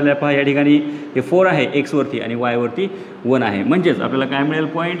पॉईंट मिळाला आहे पहा या ठिकाणी हे 4 आहे x वरती आणि y वरती 1 आहे म्हणजेच आपल्याला काय मिळेल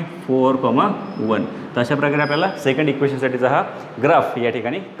पॉईंट 4,1 तर अशा प्रकारे आपल्याला सेकंड इक्वेशनसाठीचा हा ग्राफ या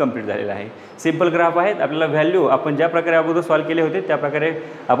ठिकाणी कंप्लीट झालेला आहे. सिंपल ग्राफ आहेत आपल्याला व्हॅल्यू आपण ज्या प्रकारे अगोदर सॉल्व केले होते त्या प्रकारे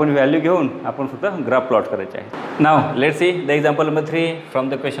आपण व्हॅल्यू घेऊन आपण फक्त ग्राफ प्लॉट करायचे आहे. Now let's see the example number 3 from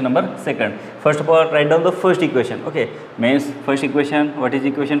the question number second. First of all write down the first equation okay means first equation what is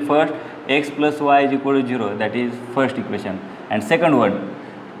equation first x + y = 0 that is first equation and second one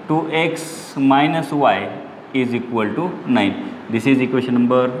 2x - y = 9 this is equation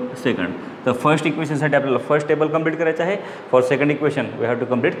number second. तर first इक्वेशनसाठी आपल्याला first table complete करायचं आहे for second equation we have to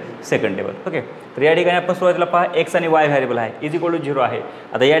complete second table okay. तर या ठिकाणी आपण सुरुवातीला पहा x आणि y व्हॅरिएबल आहे = 0 आहे.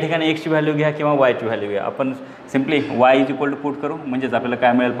 आता या ठिकाणी x ची व्हॅल्यू घ्या किंवा y ची व्हॅल्यू घ्या आपण सिम्पली y = पुट करू म्हणजेच आपल्याला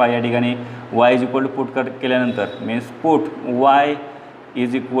काय मिळेल पहा या ठिकाणी y = पुट केल्यानंतर मीन्स पुट y =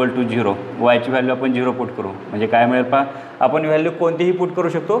 0 y ची व्हॅल्यू आपण 0 पुट करू म्हणजे काय मिळेल पहा आपण व्हॅल्यू कोणतीही पुट करू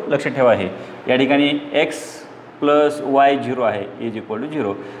शकतो लक्षात ठेवा हे या ठिकाणी x + y 0 आहे =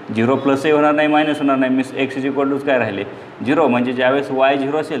 0 0 प्लसही होणार नाही मायनस होणार नाही मीन्स x काय राहिले 0 म्हणजे ज्यावेळेस y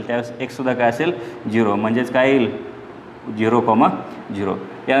 0 असेल त्यावेळेस x काय असेल 0 म्हणजेच काय येईल 0,0.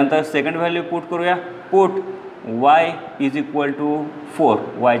 यानंतर सेकंड व्हॅल्यू पुट करूया पुट y = 4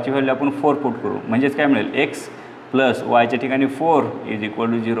 y ची व्हॅल्यू आपण 4 पुट करू म्हणजेच काय मिळेल x + y च्या ठिकाणी 4 =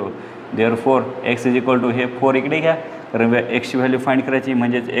 0 देअरफॉर x हे 4 इकडे घ्या कारण x ची व्हॅल्यू फाइंड करायची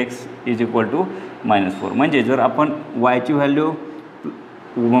म्हणजेच x = -4 म्हणजे जर आपण y ची व्हॅल्यू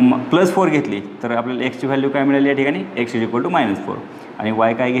 +4 घेतली तर आपल्याला x ची व्हॅल्यू काय मिळेल या ठिकाणी x = -4 आणि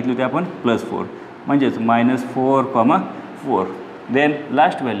y काय घेतली होती आपण +4 म्हणजेच -4,4 then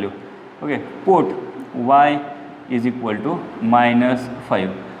last value okay put y = -5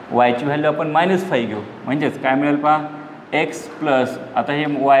 y ची व्हॅल्यू आपण -5 घेऊ म्हणजेच काय मिळेल पहा x प्लस आता हे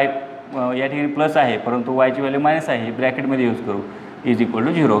y या ठिकाणी प्लस आहे परंतु y ची व्हॅल्यू मायनस आहे हे ब्रॅकेटमध्ये यूज करू =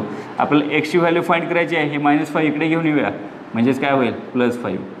 0 आपल्याला x ची व्हॅल्यू फाइंड करायची आहे हे -5 इकडे घेऊन येऊया म्हणजेच काय होईल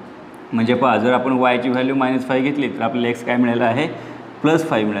 +5 म्हणजे पहा जर आपण y ची व्हॅल्यू -5 घेतली तर आपल्याला x काय मिळालं आहे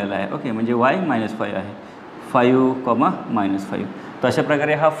 +5 मिळालं आहे ओके म्हणजे y -5 आहे 5,-5 तर अशा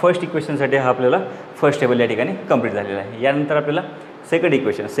प्रकारे हा फर्स्ट इक्वेशनसाठी हा आपल्याला फर्स्ट टेबल या ठिकाणी कंप्लीट झालेला आहे. यानंतर आपल्याला सेकंड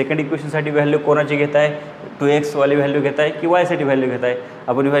इक्वेशनसाठी व्हॅल्यू कोणाची घेत आहे 2x वाली व्हॅल्यू घेत आहे की y साठी व्हॅल्यू घेत आहे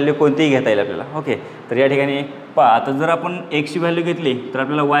आपण व्हॅल्यू कोणतीही घेता येईल आपल्याला ओके. तर या ठिकाणी पहा आता जर आपण x ची व्हॅल्यू घेतली तर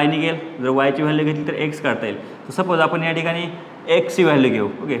आपल्याला y निघेल जर y ची व्हॅल्यू घेतली तर x काढता येईल. तर सपोज आपण या ठिकाणी x ची व्हॅल्यू घेऊ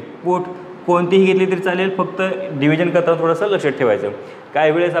ओके पुट कोणतीही घेतली तरी चालेल फक्त डिव्हिजन करताना थोडंसं लक्षात ठेवायचं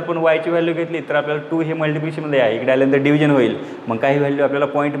काही वेळेस आपण y ची व्हॅल्यू घेतली तर आपल्याला 2 हे मल्टिप्लिकेशनमध्ये आहे इकडे आल्यानंतर डिव्हिजन होईल मग काही व्हॅल्यू आपल्याला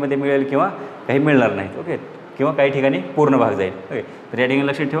पॉईंटमध्ये मिळेल किंवा काही मिळणार नाहीत ओके किंवा काही ठिकाणी पूर्ण भाग जाईल ओके. तर या ठिकाणी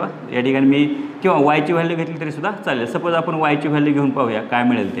लक्षात ठेवा या ठिकाणी मी किंवा y ची व्हॅल्यू घेतली तरीसुद्धा चालेल. सपोज आपण y ची व्हॅल्यू घेऊन पाहूया काय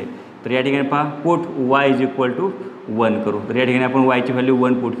मिळेल ते. तर या ठिकाणी पहा पुट y = 1 करू तर या ठिकाणी आपण y ची व्हॅल्यू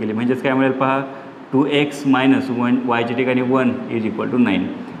 1 पुट केली म्हणजेच काय मिळेल पहा 2x - 1 y च्या ठिकाणी 1 = 9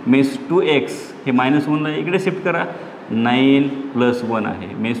 मीन्स 2x हे -1 ला इकडे शिफ्ट करा 9 + 1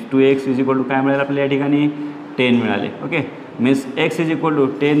 आहे मीन्स 2x काय मिळेल आपल्याला या ठिकाणी 10 मिळाले okay means x =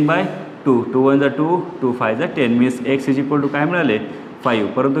 10/2 2 1 2 2 5 10 means x काय मिळाले 5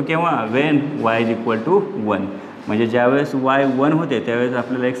 परंतु केव्हा वेन y = 1 म्हणजे ज्यावेळेस y 1 होते त्यावेळेस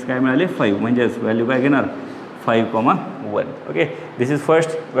आपल्याला x काय मिळाले 5 म्हणजेच व्हॅल्यू काय घेणार 5,1. Okay, this is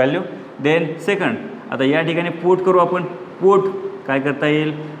first value. Then second, आता या ठिकाणी पुट करू आपण. पुट काय करता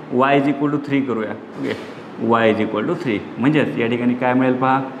येईल, y इज इक्वल टू 3 करूया. Okay, y is equal to 3 म्हणजेच या ठिकाणी काय मिळेल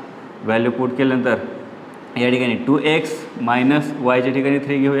पहा, व्हॅल्यू पुट केल्यानंतर या ठिकाणी 2x मायनस वायच्या ठिकाणी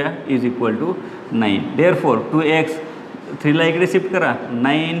 3 घेऊया is equal to 9. Therefore 2x 3ला इकडे शिफ्ट करा,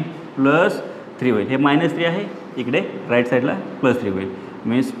 9 प्लस 3 होईल. हे -3 आहे, इकडे राईट साईडला +3 होईल.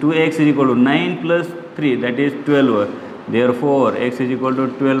 Means 2x is equal to 9 plus 3 that is 12. Therefore x is equal to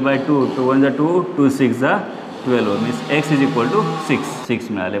 12/2. 2 1 2, 2 6 12. Means x is equal to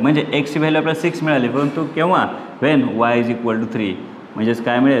 6 मिळाले. म्हणजे x ची व्हॅल्यू आपल्याला 6 मिळाली, परंतु केव्हा, Wien y is equal to 3. म्हणजेच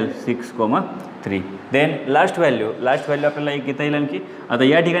काय मिळेल 6,3. देन लास्ट व्हॅल्यू आपल्याला एक घेता येईल आणखी. आता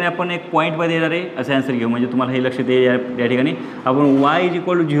या ठिकाणी आपण एक पॉईंटमध्ये येणार आहे असे आन्सर घेऊ, म्हणजे तुम्हाला हे लक्षात येईल. या ठिकाणी आपण y is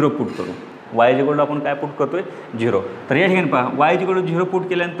equal to 0 put करू. y इज इक्वल टू आपण काय पुट करतोय, 0. तर या ठिकाणी पहा, y is equal to 0 put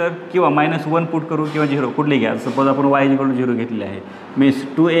केल्यानंतर किंवा -1 पुट करू किंवा 0 कुठले घ्या. सपोज आपण y इज इक्वल टू 0 घेतलेले आहे. मीन्स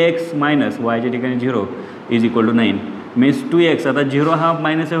 2x मायनस वायच्या ठिकाणी 0 is equal to 9. Means 2x, आता 0 हा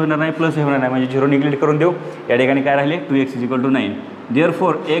मायनस होणार नाही, प्लस होणार नाही, म्हणजे 0 निग्लेक्ट करून देऊ. या ठिकाणी काय राहिले, 2x is equal to 9.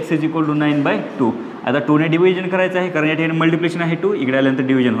 Therefore x is equal to 9/2. आता 2ने डिव्हिजन करायचं आहे, कारण या ठिकाणी मल्टिप्लिकेशन आहे 2, इकडे आल्यानंतर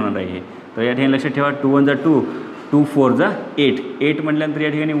डिव्हिजन होणार आहे. तर या ठिकाणी लक्षात ठेवा, 2 1 2, 2 4 8. 8 म्हटल्यानंतर या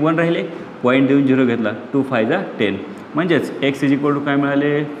ठिकाणी 1 राहिले, पॉईंट देऊन 0 घेतला, 2 5 10. म्हणजेच x इज इक्वल टू काय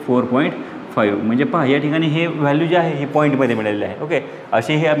मिळाले, 4.5. म्हणजे पहा या ठिकाणी हे व्हॅल्यू जे आहे ही पॉईंटमध्ये मिळालेली आहे. ओके,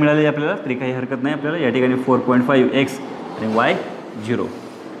 असे हे मिळाले आपल्याला, तरी काही हरकत नाही आपल्याला. या ठिकाणी 4.5 x आणि y 0.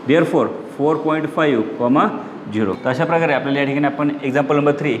 देअरफॉर 4.5, 0. तर अशा प्रकारे आपल्याला या ठिकाणी आपण एक्झाम्पल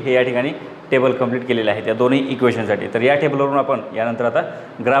नंबर 3 हे या ठिकाणी टेबल कंप्लीट केलेलं आहे त्या दोन्ही इक्वेशनसाठी. तर या टेबलवरून आपण यानंतर आता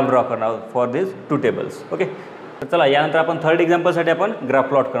ग्राफ ड्रॉ करणार आहोत फॉर दिस 2 टेबल्स. ओके, तर चला यानंतर आपण थर्ड एक्झाम्पलसाठी आपण ग्राफ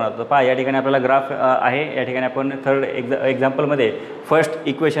प्लॉट करणार आहोत. पहा या ठिकाणी आपल्याला ग्राफ आहे. या ठिकाणी आपण थर्ड एक्झाम्पलमध्ये फर्स्ट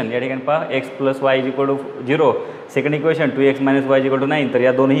इक्वेशन या ठिकाणी पहा, x plus y is equal to 0. Second equation 2x minus Y is equal to 9. तर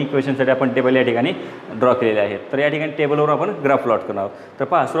या दोन्ही इक्वेशनसाठी आपण टेबल या ठिकाणी ड्रॉ केलेले आहेत. तर या ठिकाणी टेबलवर आपण ग्राफ प्लॉट करणार आहोत. तर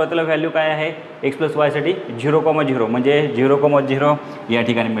पहा सुरुवातीला व्हॅल्यू काय आहे, x प्लस वायसाठी 0,0 म्हणजे 0,0 या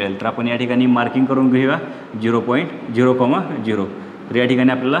ठिकाणी मिळेल. तर आपण या ठिकाणी मार्किंग करून घेऊया 0.0,0. तर या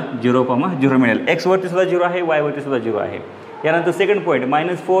ठिकाणी आपल्याला 0,0 मिळेल. x वरती सुद्धा 0 आहे, y वरती सुद्धा 0 आहे. यानंतर सेकंड पॉईंट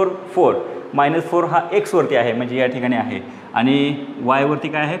 -4 हा x वरती आहे, म्हणजे या ठिकाणी आहे, आणि y वरती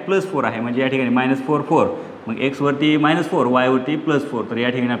काय आहे, +4 आहे, म्हणजे या ठिकाणी -4. मग x वरती -4, y वरती +4. तर या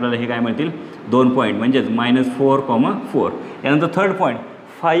ठिकाणी आपल्याला हे काय मिळतील, 2 पॉईंट, म्हणजेच -4,4. यानंतर थर्ड पॉईंट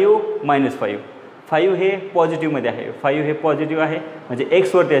 5 5 हे पॉझिटिव्हमध्ये आहे. 5 हे पॉझिटिव्ह आहे, म्हणजे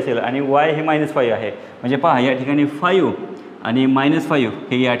x वरती असेल, आणि y हे -5 आहे. म्हणजे पहा या ठिकाणी 5 आणि -5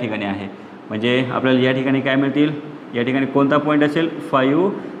 हे या ठिकाणी आहे. म्हणजे आपल्याला या ठिकाणी काय मिळतील, या ठिकाणी कोणता पॉईंट असेल,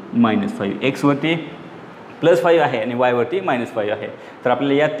 5 -5. x वरती +5 आहे आणि y वरती -5 आहे. तर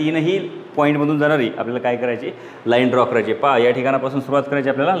आपल्याला या तीनही पॉईंटमधून जाणारी आपल्याला काय करायची, लाईन ड्रॉ करायची. पहा या ठिकाणापासून सुरुवात करायची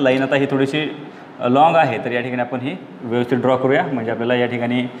आपल्याला. लाईन आता ही थोडीशी लॉंग आहे, तर या ठिकाणी आपण ही व्यवस्थित ड्रॉ करूया. म्हणजे आपल्याला या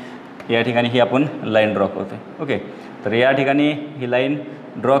ठिकाणी ही आपण लाईन ड्रॉ करतो. ओके, तर या ठिकाणी ही लाईन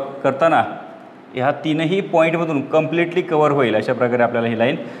ड्रॉ करताना ह्या तीनही पॉईंटमधून कम्प्लिटली कवर होईल अशा प्रकारे आपल्याला ही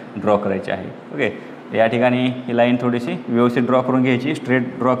लाईन ड्रॉ करायची आहे. ओके, या ठिकाणी ही लाईन थोडीशी व्यवस्थित ड्रॉ करून घ्यायची, स्ट्रेट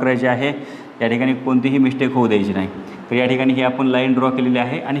ड्रॉ करायची आहे. या ठिकाणी कोणतीही मिस्टेक होऊ द्यायची नाही. तर या ठिकाणी ही आपण लाईन ड्रॉ केलेली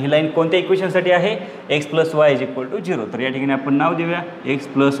आहे, आणि ही लाईन कोणत्या इक्वेशनसाठी आहे, x plus y is equal to 0. तर या ठिकाणी आपण नाव देऊया x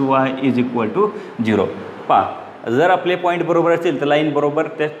plus y is equal to 0. पहा जर आपले पॉईंट बरोबर असतील तर लाईन बरोबर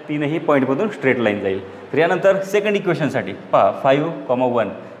त्या तीनही पॉईंटमधून स्ट्रेट लाईन जाईल. तर यानंतर सेकंड इक्वेशनसाठी पहा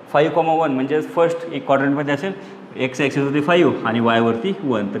 5,1 म्हणजे फर्स्ट एक क्वाड्रंटमध्ये असेल, x ॲक्सिसवरती 5 आणि y वरती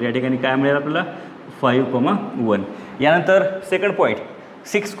 1. तर या ठिकाणी काय मिळेल आपल्याला, 5,1. यानंतर सेकंड पॉईंट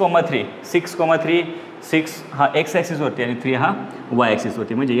 6,3 6 हा x ॲक्सिसवरती आणि 3 हा y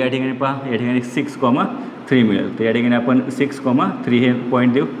ॲक्सिसवरती. म्हणजे या ठिकाणी पहा या ठिकाणी 6,3 मिळेल. तर या ठिकाणी आपण 6,3 हे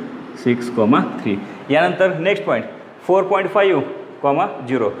पॉईंट देऊ, 6,3. यानंतर नेक्स्ट पॉईंट 4.5,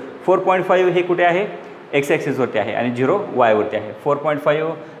 0. 4.5 हे कुठे आहे, x ॲक्सिसवरती आहे, आणि 0 y वरती आहे.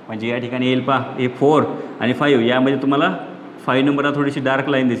 4.5 म्हणजे या ठिकाणी येईल पहा, हे 4 आणि 5 यामध्ये तुम्हाला 5 नंबरला थोडीशी डार्क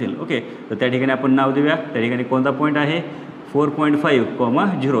लाईन दिसेल. ओके, तर त्या ठिकाणी आपण नाव देऊया. त्या ठिकाणी कोणता पॉईंट आहे, 4.5,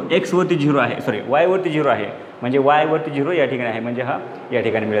 0. x वरती 0 आहे, सॉरी y वरती 0 आहे, म्हणजे y वरती 0 या ठिकाणी आहे, म्हणजे हा या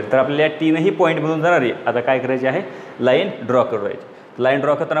ठिकाणी मिळेल. तर आपल्याला या तीनही पॉईंटमधून जाणारी आता काय करायची आहे, लाईन ड्रॉ करायची. लाईन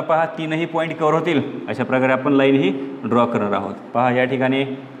ड्रॉ करताना पहा तीनही पॉईंट कव्हर होतील अशा प्रकारे आपण लाईन ही ड्रॉ करणार आहोत. पहा या ठिकाणी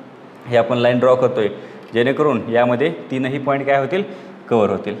हे आपण लाईन ड्रॉ करतोय, जेणेकरून यामध्ये तीनही पॉईंट काय होतील, कवर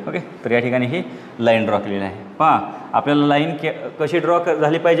होतील. ओके, तर या ठिकाणी ही लाईन ड्रॉ केलेली आहे. पहा आपल्याला लाईन कशी ड्रॉ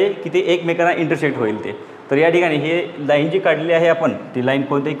झाली पाहिजे की ते एकमेकांना इंटरसेक्ट होईल ते. तर या ठिकाणी हे लाईन जी काढलेली आहे आपण, ती लाईन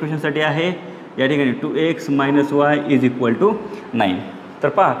कोणत्या इक्वेशनसाठी आहे, या ठिकाणी 2x minus Y is equal to 9. तर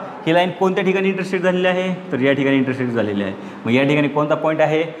पहा ही लाईन कोणत्या ठिकाणी इंटरसेक्ट झालेली आहे, तर या ठिकाणी इंटरसेक्ट झालेली आहे. मग या ठिकाणी कोणता पॉईंट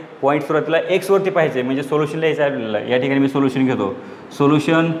आहे, पॉईंट सुरुवातीला एक्सवरती पाहिजे म्हणजे सोल्युशन लिहायचं आहे आपल्याला. या ठिकाणी मी सोल्युशन घेतो.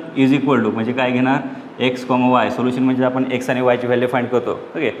 सोल्युशन इज इक्वल टू म्हणजे काय घेणार एक्स कॉमा वाय. सोल्युशन म्हणजे आपण एक्स आणि वायची व्हॅल्यू फाइंड करतो.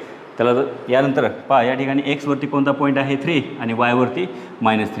 ओके, त्याला यानंतर पहा या ठिकाणी एक्सवरती कोणता पॉईंट आहे 3 आणि वायवरती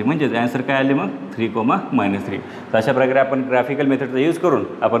 -3 म्हणजेच ॲन्सर काय आले मग 3,-3. तर अशा प्रकारे आपण ग्राफिकल मेथडचा यूज करून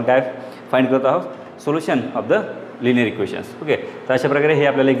आपण काय फाइंड करत आहोत, solution of the linear equations. Okay, तर अशा प्रकारे हे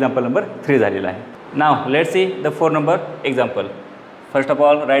आपल्याला एक्झाम्पल नंबर 3 झालेला आहे. Now let's see the 4 number example. First of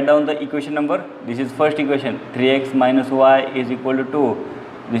all, write down the equation number. This is first equation, 3x minus y is equal to 2.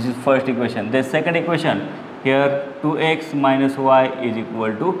 This is first equation. Then second equation, here 2x minus y is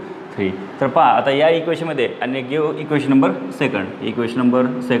equal to 3. तर पहा आता या इक्वेशनमध्ये आणि equation number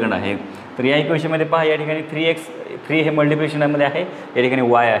second आहे. तर या इक्वेशनमध्ये पहा या ठिकाणी 3 हे मल्टिप्लिकेशनमध्ये आहे, या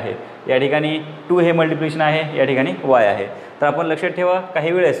ठिकाणी y आहे. या ठिकाणी 2 हे मल्टिप्लिकेशन आहे, या ठिकाणी y आहे. तर आपण लक्षात ठेवा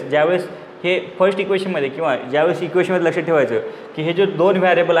काही वेळेस ज्यावेळेस हे फर्स्ट इक्वेशनमध्ये किंवा ज्यावेळेस इक्वेशनमध्ये लक्षात ठेवायचं की हे जे 2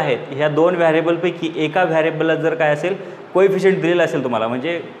 व्हॅरिएबल आहेत ह्या 2 व्हॅरिएबलपैकी एका व्हॅरिएबलला जर काय असेल कोएफिशियंट दिलेला असेल तुम्हाला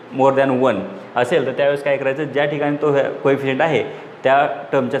म्हणजे मोर दॅन 1 असेल तर त्यावेळेस काय करायचं, ज्या ठिकाणी तो कोएफिशियंट आहे त्या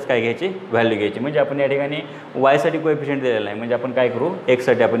टर्मच्याच काय घ्यायची व्हॅल्यू घ्यायची. म्हणजे आपण या ठिकाणी वायसाठी कोएफिशियंट दिलेला आहे म्हणजे आपण काय करू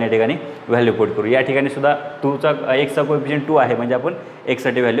एक्ससाठी आपण या ठिकाणी व्हॅल्यू पुट करू. या ठिकाणी सुद्धा एक्सचा कोएफिशियंट 2 आहे म्हणजे आपण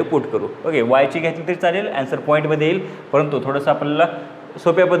एक्ससाठी व्हॅल्यू पुट करू. ओके, वायची घेतली तरी चालेल, ॲन्सर पॉईंटमध्ये येईल, परंतु थोडंसं आपल्याला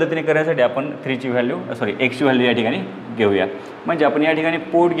सोप्या पद्धतीने करण्यासाठी आपण एक्सची व्हॅल्यू या ठिकाणी घेऊया. म्हणजे आपण या ठिकाणी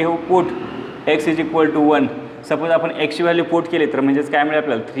पुट घेऊ, put x is equal to 1. Suppose आपण एक्सची व्हॅल्यू पुट केली तर म्हणजेच काय मिळेल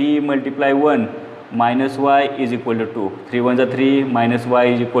आपल्याला 3 × 1 minus Y is equal to 2. 3 × 1 = 3 minus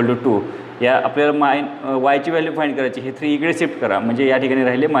Y is equal to 2. या आपल्याला वायची व्हॅल्यू फाइंड करायची, हे 3 इकडे शिफ्ट करा म्हणजे या ठिकाणी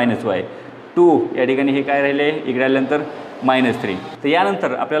राहिले -y. 2 या ठिकाणी हे काय राहिले इकडे आल्यानंतर -3. तर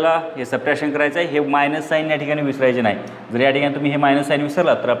यानंतर आपल्याला हे सबट्रॅक्शन करायचं आहे. हे मायनस साईन या ठिकाणी विसरायचे नाही. जर या ठिकाणी तुम्ही हे मायनस साईन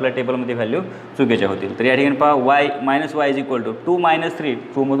विसरलात तर आपल्या टेबलमध्ये व्हॅल्यू चुकीच्या होतील. तर या ठिकाणी पहा y -y is equal to 2 - 3.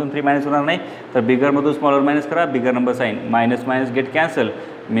 2 मधून 3 मायनस होणार नाही तर बिगरमधून स्मॉलर मायनस करा, bigger number sine minus minus get cancel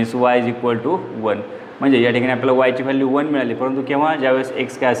means y is equal to 1. म्हणजे या ठिकाणी आपल्याला वायची व्हॅल्यू 1 मिळाली, परंतु केव्हा ज्यावेळेस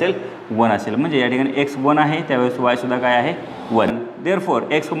एक्स काय असेल 1 असेल. म्हणजे या ठिकाणी एक्स 1 आहे त्यावेळेस वायसुद्धा काय आहे 1. Therefore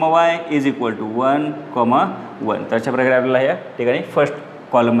x, y is equal to 1, 1. तर अशा प्रकारे आपल्याला या ठिकाणी फर्स्ट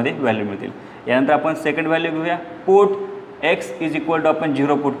कॉलममध्ये व्हॅल्यू मिळतील. यानंतर आपण सेकंड व्हॅल्यू घेऊया. Put x is equal to आपण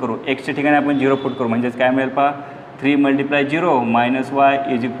 0 पुट करू. एक्सच्या ठिकाणी आपण 0 पुट करू म्हणजेच काय मिळेल पहा 3 × 0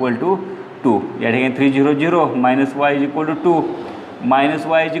 -y इज इक्वल टू 2. या ठिकाणी 3 0 0 -y is equal to 2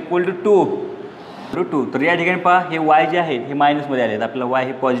 -y is equal to 2. तर या ठिकाणी पहा हे y जे आहेत हे मायनसमध्ये आले आहेत, आपल्याला y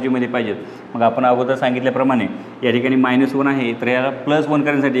हे पॉझिटिव्हमध्ये पाहिजेत. मग आपण अगोदर सांगितल्याप्रमाणे या ठिकाणी -1 आहे तर याला +1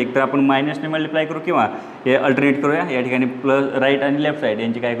 करण्यासाठी एकतर आपण मायनसने मल्टिप्लाय करू किंवा हे अल्टरनेट करूया. या ठिकाणी राईट आणि लेफ्ट साईड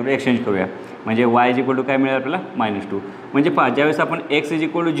यांची काय करू एक्सचेंज करूया म्हणजे y इज इक्वल टू काय मिळेल आपल्याला -2. म्हणजे पहा ज्यावेळेस आपण x इज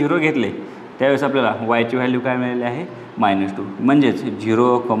इक्वल टू 0 घेतले त्यावेळेस आपल्याला yची व्हॅल्यू काय मिळाली आहे -2 म्हणजेच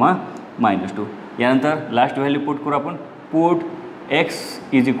 0, -2. यानंतर लास्ट व्हॅल्यू पुट करू आपण. पुट x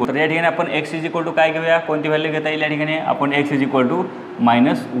इज इक्वल, तर या ठिकाणी आपण x इज इक्वल टू काय घेऊया, कोणती व्हॅल्यू घेता येईल या ठिकाणी आपण x इज इक्वल टू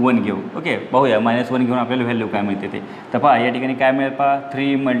 -1 घेऊ. ओके, पाहूया -1 घेऊन आपल्याला व्हॅल्यू काय मिळते ते. तर पहा या ठिकाणी काय मिळेल पहा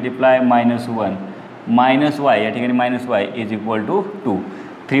 3 × -1 -y या ठिकाणी -y इज इक्वल टू 2.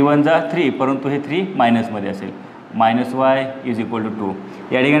 3 × 1 = 3 परंतु हे 3 मायनसमध्ये असेल -y इज इक्वल टू 2.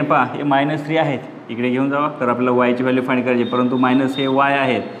 या ठिकाणी पहा हे -3 आहेत इकडे घेऊन जावा तर आपल्याला वायची व्हॅल्यू फाइंड करायची, परंतु मायनस हे y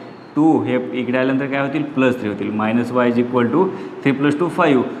आहेत 2 हे इकडे आल्यानंतर काय होतील +3 होतील. -y is equal to 3 + 2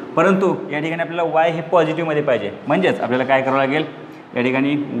 5. परंतु या ठिकाणी आपल्याला y हे पॉझिटिव्हमध्ये पाहिजे म्हणजेच आपल्याला काय करावं लागेल या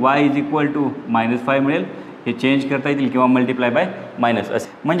ठिकाणी y इज इक्वल टू -5 मिळेल. हे चेंज करता येतील किंवा मल्टिप्लाय बाय मायनस असे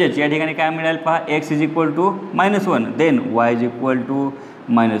म्हणजेच या ठिकाणी काय मिळेल पहा x is equal to -1 then y is equal to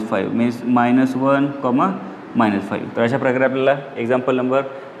 -5 means -1, -5. तर अशा प्रकारे आपल्याला एक्झाम्पल नंबर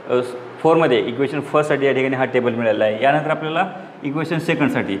 4 मध्ये इक्वेशन फर्स्टसाठी या ठिकाणी हा टेबल मिळाला आहे. यानंतर आपल्याला इक्वेशन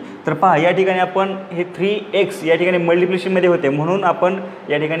सेकंडसाठी तर पहा या ठिकाणी आपण हे 3x या ठिकाणी मल्टिप्लिकेशनमध्ये होते म्हणून आपण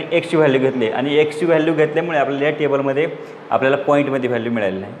या ठिकाणी एक्सची व्हॅल्यू घेतली आणि एक्सची व्हॅल्यू घेतल्यामुळे आपल्याला या टेबलमध्ये आपल्याला पॉईंटमध्ये व्हॅल्यू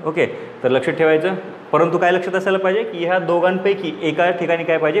मिळाली नाही. ओके, तर लक्षात ठेवायचं, परंतु काय लक्षात असायला पाहिजे की ह्या दोघांपैकी एका ठिकाणी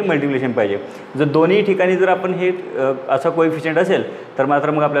काय पाहिजे मल्टिप्लिकेशन पाहिजे. जर दोन्ही ठिकाणी जर आपण हे असा कोएफिशियंट असेल तर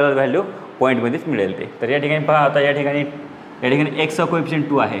मात्र मग आपल्याला व्हॅल्यू पॉईंटमध्येच मिळेल ते. तर या ठिकाणी पहा आता या ठिकाणी एक्सचा कोएफिशियंट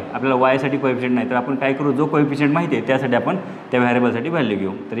 2 आहे, आपल्याला वायसाठी कोएफिशियंट नाही तर आपण काय करू जो कोएफिशियंट माहिती आहे त्यासाठी आपण त्या व्हॅरिएबलसाठी व्हॅल्यू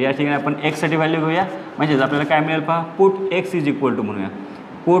घेऊ. तर या ठिकाणी आपण एक्ससाठी व्हॅल्यू घेऊया म्हणजेच आपल्याला काय मिळेल पहा put x is equal to म्हणूया.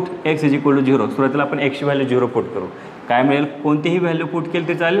 Put x is equal to 0. सुरुवातीला आपण एक्सची व्हॅल्यू 0 पुट करू. काय मिळेल कोणतीही व्हॅल्यू पुट केली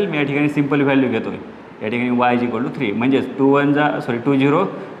तरी चालेल. मी या ठिकाणी सिंपल व्हॅल्यू घेतो आहे या ठिकाणी y इज इक्वल टू 3 म्हणजेच 2 0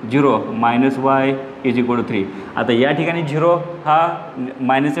 0 -y इज इक्वल टू 3. आता या ठिकाणी 0 हा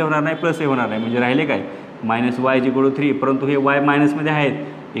मायनसही होणार नाही प्लसही होणार नाही म्हणजे राहिले काय minus Y is equal to 3, परंतु हे वाय मायनसमध्ये आहेत,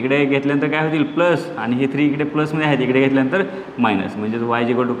 इकडे घेतल्यानंतर काय होतील प्लस, आणि हे 3 इकडे प्लसमध्ये आहेत, इकडे घेतल्यानंतर मायनस, म्हणजेच वाय इज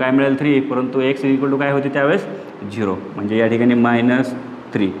इक्वल टू काय मिळेल 3, परंतु एक्स इज इक्वल टू काय होते त्यावेळेस 0, म्हणजे या ठिकाणी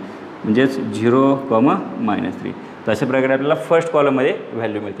 -3, म्हणजेच 0, -3. तर अशा प्रकारे आपल्याला फर्स्ट कॉलममध्ये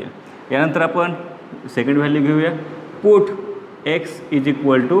व्हॅल्यू मिळतील. यानंतर आपण सेकंड व्हॅल्यू घेऊया. Put x is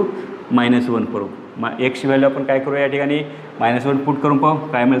equal to -1 करू. एक्सची व्हॅल्यू आपण काय करूया, या ठिकाणी -1 पुट करून पाहू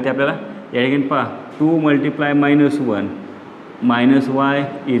काय मिळते आपल्याला. या ठिकाणी पहा 2 × -1 -y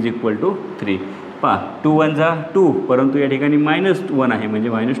इज इक्वल टू 3. पहा 2 × 1 = 2, परंतु या ठिकाणी -1 आहे, म्हणजे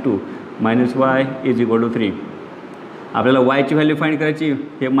 -2 -y इज इक्वल टू 3. आपल्याला वायची व्हॅल्यू फाईंड करायची,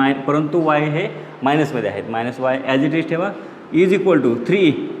 हे परंतु वाय हे मायनसमध्ये आहेत, -y ॲज इट इज ठेवा, इज इक्वल टू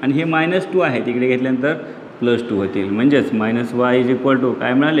 3, आणि हे -2 आहे, तिकडे घेतल्यानंतर +2 होतील, म्हणजेच -y इज इक्वल टू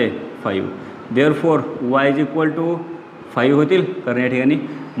काय मिळाले 5. Therefore y is equal to 5 होतील, कारण या ठिकाणी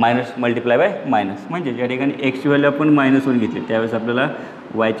मायनस मल्टिप्लाय बाय मायनस, म्हणजे या ठिकाणी एक्सची व्हॅल्यू आपण -1 घेतली, त्यावेळेस आपल्याला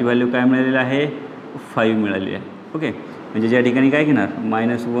वायची व्हॅल्यू काय मिळालेली आहे 5 मिळाली आहे. ओके, म्हणजे या ठिकाणी काय घेणार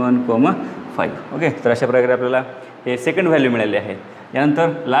 -1, 5. ओके, तर अशा प्रकारे आपल्याला हे सेकंड व्हॅल्यू मिळाले आहे. यानंतर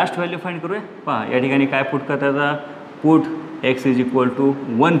लास्ट व्हॅल्यू फाईंड करूया. पहा या ठिकाणी काय पुट करता, put x is equal to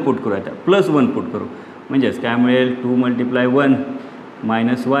 1 put करू, आता +1 पुट करू, म्हणजेच काय मिळेल 2 × 1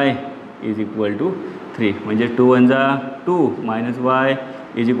 -y इज इक्वल टू 3, म्हणजे 2 × 1 = 2 -y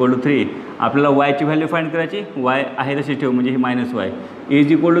इज इक्वल टू 3. आपल्याला वायची व्हॅल्यू फाईंड करायची, वाय आहे तशी ठेवू, म्हणजे हे -y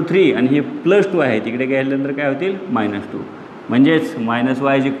इज इक्वल टू 3, आणि हे +2 आहे, तिकडे गेल्यानंतर काय होतील -2, म्हणजेच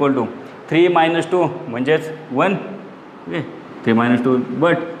 -y इज इक्वल टू 3 - 2 म्हणजेच 1. ओके, 3 - 2,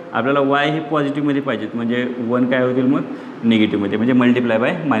 बट आपल्याला वाय हे पॉझिटिव्हमध्ये पाहिजेत, म्हणजे 1 काय होतील मग निगेटिव्हमध्ये, म्हणजे मल्टिप्लाय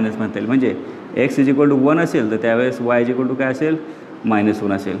बाय मायनस म्हणता येईल. म्हणजे एक्स इज इक्वल टू 1 असेल, तर त्यावेळेस वाय इज इक्वल टू काय असेल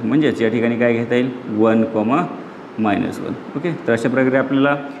 -1 असेल, म्हणजेच या ठिकाणी काय घेता येईल 1, -1. ओके, तर अशा प्रकारे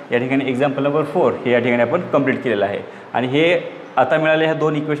आपल्याला या ठिकाणी एक्झाम्पल नंबर 4 हे या ठिकाणी आपण कंप्लीट केलेलं आहे. आणि हे आता मिळाले ह्या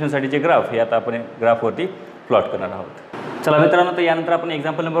 2 इक्वेशनसाठीचे ग्राफ, हे आता आपण ग्राफवरती प्लॉट करणार आहोत. चला मित्रांनो, तर यानंतर आपण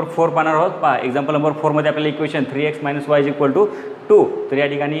एक्झाम्पल नंबर 4 पाहणार आहोत. पहा एक्झाम्पल नंबर 4मध्ये आपल्याला equation 3x - y is equal to 2. तर या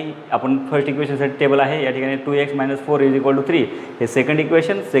ठिकाणी आपण फर्स्ट इक्वेशनसाठी टेबल आहे, या ठिकाणी 2x - 4 इज इक्वल टू 3 हे सेकंड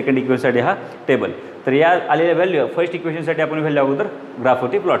इक्वेशनसाठी हा टेबल. तर या आलेल्या व्हॅल्यू फर्स्ट इक्वेशनसाठी आपण व्हॅल्यू अगोदर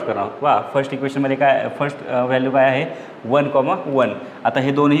ग्राफवरती प्लॉट करणार आहोत. वा, फर्स्ट इक्वेशनमध्ये काय फर्स्ट व्हॅल्यू काय आहे 1, 1. आता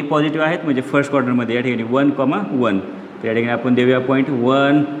हे दोनही पॉझिटिव्ह आहेत, म्हणजे फर्स्ट क्वार्टरमध्ये या ठिकाणी 1, 1. तर या ठिकाणी आपण देऊया पॉईंट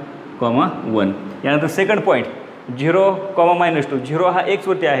 1, 1. यानंतर सेकंड पॉईंट 0, -2. 0 हा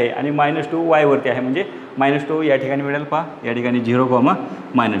एक्सवरती आहे आणि -2 वायवरती आहे, म्हणजे -2 या ठिकाणी मिळेल. पहा या ठिकाणी 0,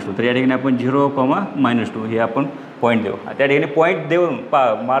 -2. तर या ठिकाणी आपण 0, -2 हे आपण पॉईंट देऊ. त्या ठिकाणी पॉईंट देऊन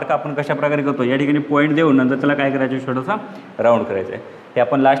पहा मार्क आपण कशा प्रकारे करतो, या ठिकाणी पॉईंट देऊन नंतर त्याला काय करायचं छोटासा राऊंड करायचं आहे. हे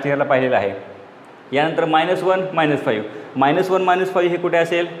आपण लास्ट इयरला पाहिलेलं आहे. यानंतर -1, -5. -1, -5 हे कुठे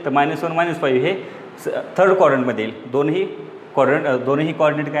असेल, तर -1, -5 हे थर्ड क्वाड्रंटमध्ये येईल. दोन्ही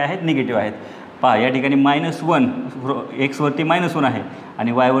कॉर्डिनेट काय आहेत निगेटिव्ह आहेत. पहा या ठिकाणी -1 एक्सवरती -1 आहे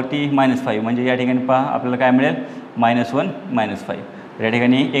आणि वायवरती -5, म्हणजे या ठिकाणी पहा आपल्याला काय मिळेल -1, -5. तर या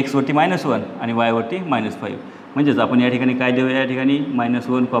ठिकाणी एक्सवरती -1 आणि वायवरती -5, म्हणजेच आपण या ठिकाणी काय देऊया, या ठिकाणी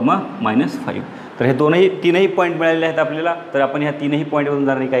 -1, -5. तर हे तीनही पॉईंट मिळालेले आहेत आपल्याला. तर आपण ह्या तीनही पॉईंटमधून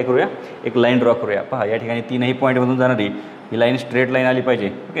जाणारी काय करूया, एक लाईन ड्रॉ करूया. पहा या ठिकाणी तीनही पॉईंटमधून जाणारी ही लाईन स्ट्रेट लाईन आली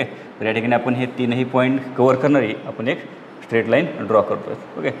पाहिजे. ओके, तर या ठिकाणी आपण हे तीनही पॉईंट कवर करणारी आपण एक स्ट्रेट लाईन ड्रॉ करतो.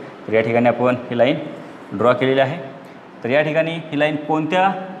 ओके, तर या ठिकाणी आपण ही लाईन ड्रॉ केलेली आहे. तर या ठिकाणी ही लाईन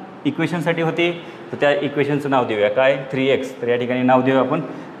कोणत्या इक्वेशनसाठी होती, तर त्या इक्वेशनचं नाव देऊया काय 3x. तर या ठिकाणी नाव देऊया आपण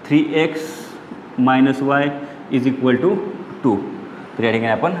 3x - y is equal to 2. तर या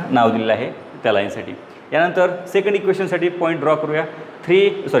ठिकाणी आपण नाव दिलेलं आहे त्या लाईनसाठी. यानंतर सेकंड इक्वेशनसाठी पॉईंट ड्रॉ करूया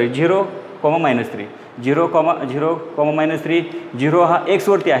 0, -3. 0, -3. 0 हा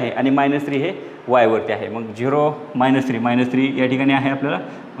एक्सवरती आहे आणि -3 हे वायवरती आहे. मग 0, -3 या ठिकाणी आहे आपल्याला,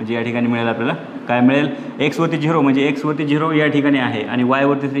 म्हणजे या ठिकाणी मिळेल आपल्याला काय मिळेल एक्सवरती 0, म्हणजे एक्सवरती 0 या ठिकाणी आहे आणि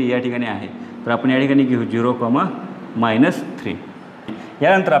वायवरती 3 या ठिकाणी आहे. तर आपण या ठिकाणी घेऊ 0, -3.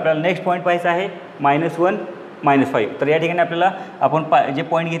 यानंतर आपल्याला नेक्स्ट पॉईंट पाहायचा आहे -1, -5. तर या ठिकाणी आपल्याला आपण जे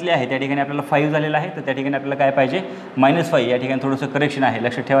पॉईंट घेतले आहे त्या ठिकाणी आपल्याला 5 झालेला आहे. तर त्या ठिकाणी आपल्याला काय पाहिजे -5. या ठिकाणी थोडंसं करेक्शन आहे,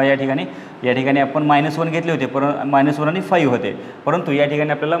 लक्षात ठेवा. या ठिकाणी आपण -1 घेतले होते, -1 आणि 5 होते, परंतु या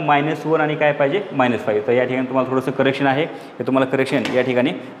ठिकाणी आपल्याला -1 आणि काय पाहिजे -5. तर या ठिकाणी तुम्हाला थोडंसं करेक्शन आहे, हे तुम्हाला करेक्शन या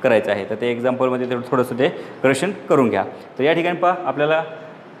ठिकाणी करायचं आहे. तर ते एक्झाम्पलमध्ये थोडंसं ते करेक्शन करून घ्या. तर या ठिकाणी पहा आपल्याला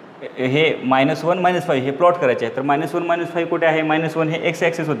हे -1 -5 हे प्लॉट करायचे आहे. तर -1 -5 कुठे आहे? -1 हे एक्स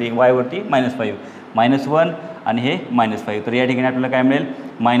ॲक्सिस होती, वायवरती -5, -1 आणि हे -5. तर या ठिकाणी आपल्याला काय मिळेल?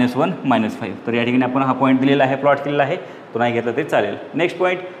 -1 -5. तर या ठिकाणी आपण हा पॉईंट दिलेला आहे, प्लॉट केलेला आहे, तो नाही घेतला तरी चालेल. Next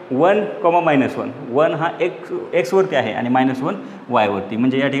point 1, -1. 1 हा एक्सवरती आहे आणि -1 वायवरती,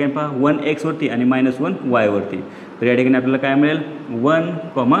 म्हणजे या ठिकाणी पहा 1 एक्सवरती आणि -1 वायवरती. तर या ठिकाणी आपल्याला काय मिळेल? 1,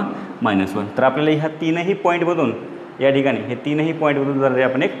 -1. तर आपल्याला ह्या तीनही पॉईंटमधून या ठिकाणी हे तीनही पॉईंटमधून जर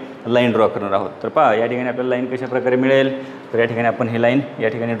आपण एक लाईन ड्रॉ करणार आहोत. तर पहा या ठिकाणी आपल्याला लाईन कशा प्रकारे मिळेल? तर या ठिकाणी आपण हे लाईन या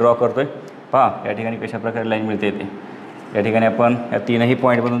ठिकाणी ड्रॉ करतोय. पहा या ठिकाणी कशा प्रकारे लाईन मिळते ते. या ठिकाणी आपण या तीनही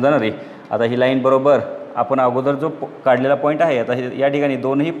पॉईंटमधून जाणार आहे. आता ही लाईन बरोबर आपण अगोदर जो काढलेला पॉईंट आहे, आता या ठिकाणी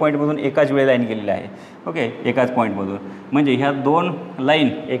दोनही पॉईंटमधून एकाच वेळी लाईन केलेली आहे. ओके, एकाच पॉईंटमधून, म्हणजे ह्या दोन लाईन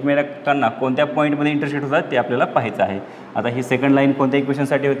एकमेकांना कोणत्या पॉईंटमध्ये इंटरसेक्ट होतात ते आपल्याला पाहायचं आहे. आता ही सेकंड लाईन कोणत्या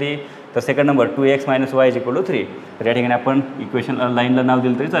इक्वेशनसाठी होती? तर सेकंड नंबर 2x - y = 3. तर या ठिकाणी आपण इक्वेशन लाईनला नाव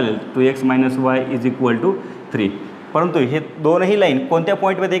दिलं तरी चालेल, 2x - y = 3. परंतु हे दोनही लाईन कोणत्या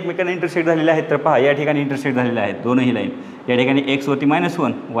पॉईंटमध्ये एकमेकांना इंटरसेक्ट झालेल्या आहेत? तर पहा या ठिकाणी इंटरसेक्ट झालेल्या आहेत दोनही लाईन. या ठिकाणी एक्सवरती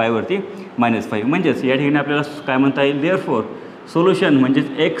 -1, वायवरती -5. म्हणजेच या ठिकाणी आपल्याला काय म्हणता येईल? देअरफॉर सोल्युशन म्हणजेच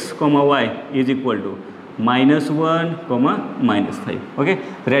x, y = -1, -5. ओके,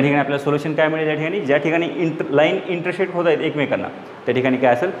 तर या ठिकाणी आपल्याला सोल्युशन काय मिळेल? या ठिकाणी ज्या ठिकाणी लाईन इंटरसेक्ट होत आहेत एकमेकांना त्या ठिकाणी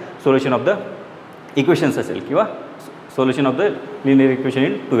काय असेल? सोल्युशन ऑफ द इक्वेशन्स असेल किंवा solution of the linear equation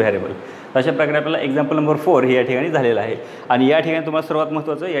in 2 variable. अशा प्रकारे आपल्याला एक्झाम्पल नंबर 4 हे या ठिकाणी झालेलं आहे. आणि या ठिकाणी तुम्हाला सर्वात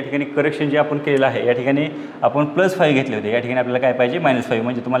महत्त्वाचं या ठिकाणी करेक्शन जे आपण केलेलं आहे, या ठिकाणी आपण +5 घेतले होते, या ठिकाणी आपल्याला काय पाहिजे? -5.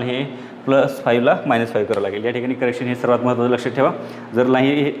 म्हणजे तुम्हाला हे +5ला -5 करावं लागेल. या ठिकाणी करेक्शन हे सर्वात महत्त्वाचं लक्षात ठेवा. जर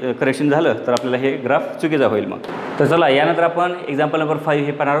नाही करेक्शन झालं तर आपल्याला हे ग्राफ चुकीचा होईल मग. तर चला यानंतर आपण एक्झाम्पल नंबर 5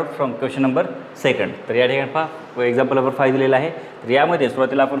 हे पाहणार आहोत फ्रॉम क्वेश्चन नंबर 2. तर या ठिकाणी पहा एक्झाम्पल नंबर 5 दिलेला आहे. तर यामध्ये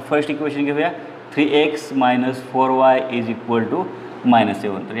सुरुवातीला आपण फर्स्ट इक्वेशन घेऊया, 3x - 4y =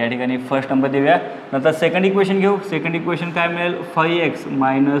 -7. तर या ठिकाणी फर्स्ट नंबर देऊया. नंतर सेकंड इक्वेशन घेऊ. सेकंड इक्वेशन काय मिळेल? 5x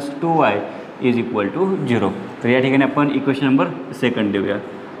 - 2y = 0. तर या ठिकाणी आपण इक्वेशन नंबर सेकंड देऊया.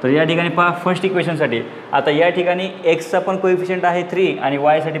 तर या ठिकाणी पहा फर्स्ट इक्वेशनसाठी आता या ठिकाणी एक्सचा पण कोएफिशियंट आहे 3 आणि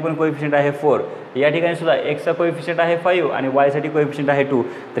वायसाठी पण कोएफिशियंट आहे 4. या ठिकाणी सुद्धा एक्सचा कोएफिशियंट आहे 5 आणि वायसाठी कोएफिशियंट आहे 2.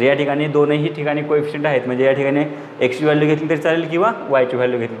 तर या ठिकाणी दोनही ठिकाणी कोएफिशियंट आहेत, म्हणजे या ठिकाणी एक्सची व्हॅल्यू घेतली तरी चालेल किंवा वायची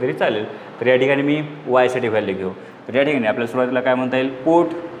व्हॅल्यू घेतली तरी चालेल. तर या ठिकाणी मी वायसाठी व्हॅल्यू घेऊ. तर या ठिकाणी आपल्याला सुरुवातीला काय म्हणता येईल? पुट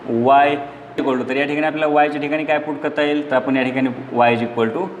y = तर या ठिकाणी आपल्याला वायच्या ठिकाणी काय पुट करता येईल? तर आपण या ठिकाणी y =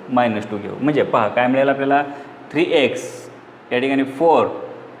 -2 घेऊ. म्हणजे पहा काय मिळेल आपल्याला? 3x या ठिकाणी 4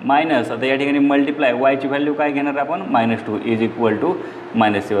 मायनस आता या ठिकाणी मल्टिप्लाय वायची व्हॅल्यू काय घेणार आपण? -2 =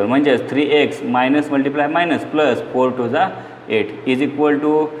 -7. म्हणजेच 3x minus multiply minus plus 4 × 2 = 8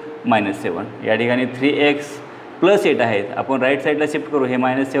 = -7. या ठिकाणी 3x + 8 आहेत, आपण राईट साईडला शिफ्ट करू. हे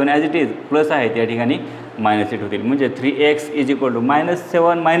 -7 ॲज इट इज प्लस आहेत, या ठिकाणी -8 होतील. म्हणजे 3x =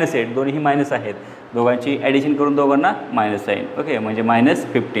 -7 -8 दोन्ही मायनस आहेत, दोघांची ॲडिशन करून दोघांना मायनस साईन. ओके, म्हणजे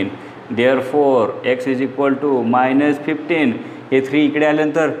 -15. Therefore x = -15. हे 3 इकडे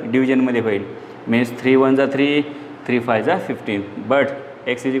आल्यानंतर डिव्हिजनमध्ये होईल. मीन्स 3 × 1 = 3, 3 × 5 = 15. बट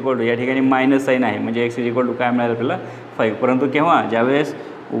x = या ठिकाणी मायनस साईन आहे, म्हणजे x = काय मिळालं आपल्याला? 5. परंतु केव्हा? ज्यावेळेस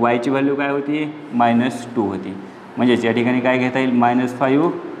वायची व्हॅल्यू काय होती? -2 होती. म्हणजेच या ठिकाणी काय घेता येईल?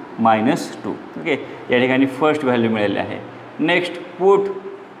 -5 -2. ओके, या ठिकाणी फर्स्ट व्हॅल्यू मिळाली आहे. Next put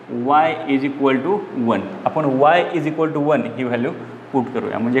y = 1. आपण y = 1 ही व्हॅल्यू पुट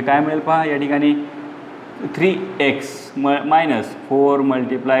करूया. म्हणजे काय मिळेल पहा या ठिकाणी 3x - 4 ×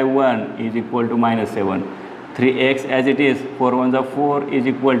 1 = -7. 3x as it is 4 × 1 = 4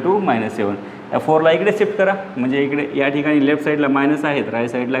 = -7. या 4ला इकडे शिफ्ट करा, म्हणजे इकडे या ठिकाणी लेफ्ट साईडला मायनस आहेत, राईट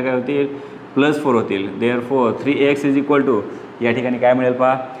साईडला काय होतील? +4 होतील. देअरफॉर 3x = या ठिकाणी काय मिळेल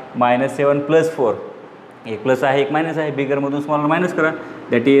पहा? -7 + 4. एक प्लस आहे एक मायनस आहे, बिगरमधून स्मॉलर मायनस करा,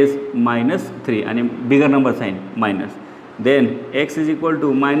 दॅट इज -3 आणि bigger number sine minus. Then x =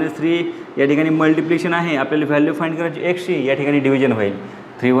 -3. या ठिकाणी मल्टिप्लिकेशन आहे, आपल्याला व्हॅल्यू फाइंड करायची एक्सची, या ठिकाणी डिव्हिजन होईल.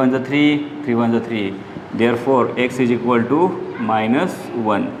 3 × 1 = 3, 3 × 1 = 3. Therefore x =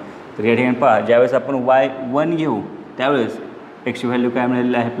 -1. तर या ठिकाणी पहा ज्यावेळेस आपण y1 घेऊ त्यावेळेस एक्सची व्हॅल्यू काय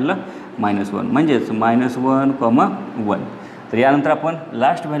मिळालेली आहे आपल्याला? -1. म्हणजेच -1, 1. तर यानंतर आपण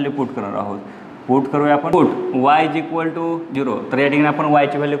लास्ट व्हॅल्यू पुट करणार आहोत. पुट करूया आपण पुट y = 0. तर या ठिकाणी आपण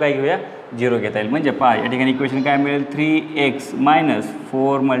वायची व्हॅल्यू काय घेऊया? 0 घेता येईल. म्हणजे पहा या ठिकाणी इक्वेशन काय मिळेल? 3x -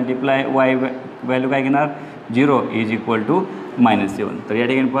 4 × y व्हॅल्यू काय घेणार? 0 = -7. तर या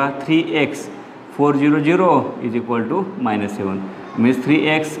ठिकाणी पहा 3x 4 0 0 = -7. Means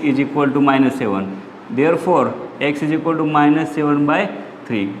 3x = -7. Therefore x =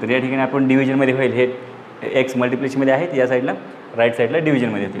 -7/3. तर या ठिकाणी आपण डिव्हिजनमध्ये होईल, हे x मल्टिप्लिकेशनमध्ये आहेत, या साईडला राईट साईडला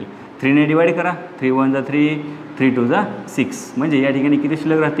डिव्हिजनमध्ये येतील. 3ने डिवाइड करा, 3 1 जा 3, 3 2 जा 6, म्हणजे या ठिकाणी किती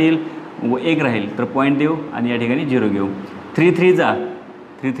शिल्लक राहतील, 1 राहील, तर पॉईंट देऊ आणि या ठिकाणी 0 घेऊ. 3 3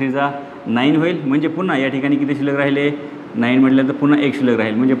 जा 9 होईल, म्हणजे पुन्हा या ठिकाणी किती शिल्लक राहिले, 9 म्हटलं तर पुन्हा 1 शिल्लक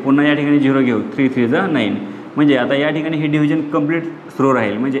राहील, म्हणजे पुन्हा या ठिकाणी 0 घेऊ. 3 3 जा 9, म्हणजे आता या ठिकाणी हे डिव्हिजन कंप्लीट सुरू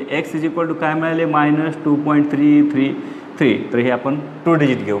राहील. म्हणजे x = काय मिळाले, -2.333. तर हे आपण 2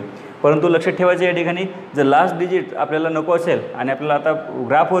 डिजिट घेऊ. परंतु लक्षात ठेवायचं या ठिकाणी जर लास्ट डिजिट आपल्याला नको असेल आणि आपल्याला आता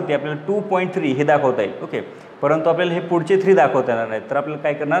ग्राफवरती आपल्याला 2.3 हे दाखवता येईल, ओके, परंतु आपल्याला हे पुढचे 3 दाखवता येणार नाहीत. तर आपल्याला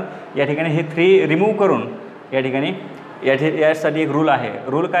काय करणार, या ठिकाणी हे 3 रिमूव्ह करून या ठिकाणी यासाठी एक रूल आहे.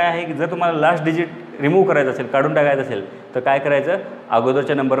 रूल काय आहे की जर तुम्हाला लास्ट डिजिट रिमूव्ह करायचं असेल, काढून टाकायचं असेल, तर काय करायचं,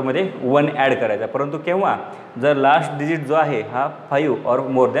 अगोदरच्या नंबरमध्ये 1 ॲड करायचा. परंतु केव्हा, जर लास्ट डिजिट जो आहे हा 5 और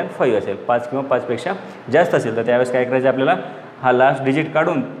मोर दॅन 5 असेल, 5 किंवा 5पेक्षा जास्त असेल, तर त्यावेळेस काय करायचं, आपल्याला हा लास्ट डिजिट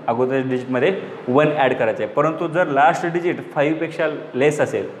काढून अगोदरच्या डिजिटमध्ये 1 ॲड करायचं आहे. परंतु जर लास्ट डिजिट 5पेक्षा लेस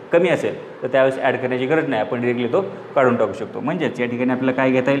असेल, कमी असेल, तर त्यावेळेस ॲड करण्याची गरज नाही, आपण डिरेक्टली तो काढून टाकू शकतो. म्हणजेच या ठिकाणी आपल्याला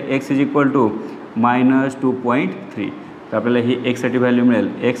काय घेता येईल, x = -2.3. तर आपल्याला ही एक्ससाठी व्हॅल्यू मिळेल,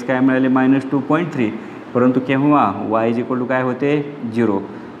 एक्स काय मिळाले, -2.3. परंतु केव्हा, y = काय होते, 0,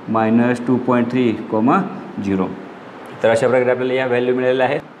 -2.3, 0. तर अशा प्रकारे आपल्याला या व्हॅल्यू मिळालेल्या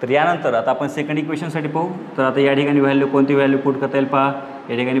आहेत. तर यानंतर आता आपण सेकंड इक्वेशनसाठी पाहू. तर आता या ठिकाणी व्हॅल्यू कोणती व्हॅल्यू पुट करता येईल पहा.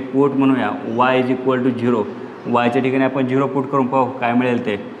 या ठिकाणी पुट म्हणूया y = 0. वायच्या ठिकाणी आपण 0 पुट करून पाहू काय मिळेल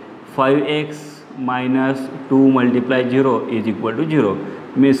ते. 5x - 2 × 0 = 0.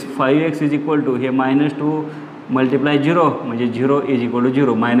 मीन्स 5x = हे -2 × 0 म्हणजे 0 =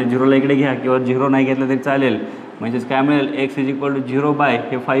 0. -0ला इकडे घ्या किंवा 0 नाही घेतलं तरी चालेल. म्हणजेच काय मिळेल, x = 0 बाय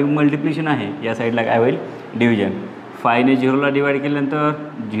हे 5 मल्टिप्लिकेशन आहे, या साईडला काय होईल, डिव्हिजन. 5ने 0ला डिवाइड केल्यानंतर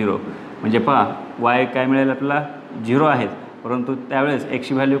 0, म्हणजे पहा y काय मिळेल आपल्याला, 0 आहेत, परंतु त्यावेळेस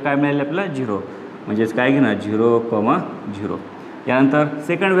एक्सची व्हॅल्यू काय मिळेल आपल्याला, 0. म्हणजेच काय घेणार, 0, 0. यानंतर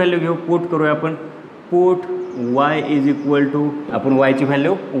सेकंड व्हॅल्यू घेऊ, पुट करूया आपण. पुट y = आपण yची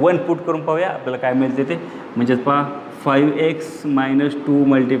व्हॅल्यू 1 पुट करून पाहूया, आपल्याला काय मिळते ते. म्हणजेच पहा 5x - 2 ×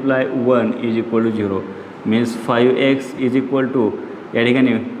 1 = 0. मीन्स 5x = या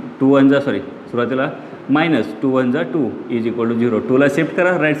ठिकाणी 2 1 जा सुरुवातीला -2 1 जा 2 = 0. 2ला शिफ्ट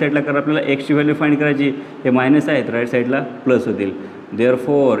करा, राईट साईडला करा, आपल्याला एक्सची व्हॅल्यू फाईंड करायची. हे मायनस आहेत, राईट साईडला प्लस होतील.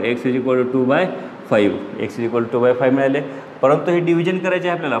 Therefore x = 2/5. x = 2/5 मिळाले. परंतु हे डिव्हिजन करायचे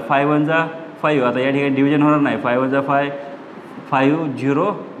आहे आपल्याला. 5 1 जा 5. आता या ठिकाणी डिव्हिजन होणार नाही. 5 1 जा 5, 5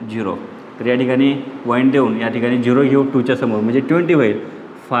 0 0. तर या ठिकाणी पॉईंट देऊन या ठिकाणी 0 घेऊ 2च्या समोर, म्हणजे 20 होईल.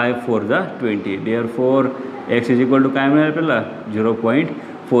 5 4 जा 20. देअरफॉर x = काय मिळेल आपल्याला,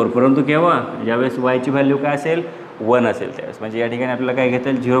 0.4. परंतु केव्हा, ज्यावेळेस yची व्हॅल्यू काय असेल, 1 असेल त्यावेळेस. म्हणजे या ठिकाणी आपल्याला काय घेता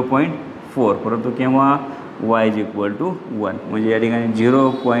येईल, 0.4. परंतु केव्हा, y = 1. म्हणजे या ठिकाणी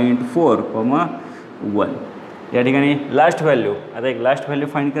 0.4, 1. या ठिकाणी लास्ट व्हॅल्यू, आता एक लास्ट व्हॅल्यू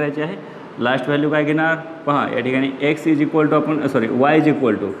फाईंड करायची आहे. लास्ट व्हॅल्यू काय घेणार पहा. या ठिकाणी x =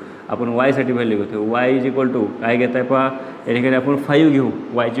 आपण वायसाठी व्हॅल्यू घेतो. y = काय घेत आहे पहा. या ठिकाणी आपण 5 घेऊ,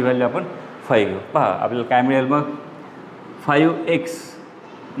 yची व्हॅल्यू आपण 5 घेऊ. पहा आपल्याला काय मिळेल मग, 5x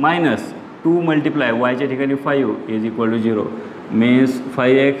 - 2 × yच्या ठिकाणी 5 = 0. मीन्स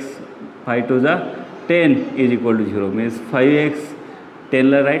 5x 5 2 जा 10 = 0. मीन्स 5x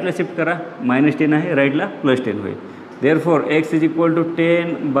 10ला राईटला शिफ्ट करा, -10 आहे, राईटला +10 होईल. Therefore x =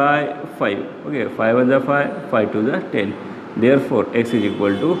 10/5. ओके, 5 1 जा 5, 5 2 जा 10. Therefore x =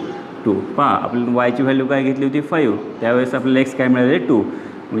 2. पहा आपल्याला वायची व्हॅल्यू काय घेतली होती, 5. त्यावेळेस आपल्याला x काय मिळाले, 2.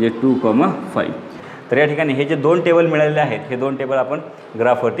 म्हणजे 2,5. तर या ठिकाणी हे जे 2 टेबल मिळालेले आहेत, हे 2 टेबल आपण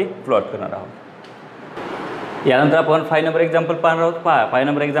ग्राफवरती प्लॉट करणार आहोत. यानंतर आपण 5 नंबर एक्झाम्पल पाहणार आहोत. पहा 5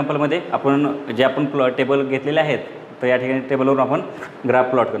 नंबर एक्झाम्पलमध्ये आपण जे आपण टेबल घेतलेले आहेत, तर या ठिकाणी टेबलवरून आपण ग्राफ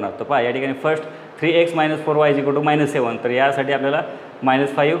प्लॉट करणार. तर पहा या ठिकाणी फर्स्ट 3x - 4y = -7. तर यासाठी आपल्याला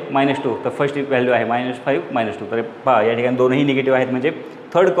 -5 -2. तर फर्स्ट व्हॅल्यू आहे -5 -2. तर पहा या ठिकाणी दोनही निगेटिव्ह आहेत, म्हणजे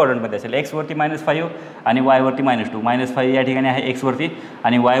थर्ड क्वाड्रंटमध्ये असेल. x वरती -5 आणि y वरती -2. -5 या ठिकाणी आहे x वरती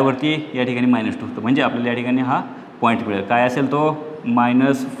आणि y वरती या ठिकाणी -2. तर म्हणजे आपल्याला या ठिकाणी हा पॉईंट मिळेल. काय असेल तो,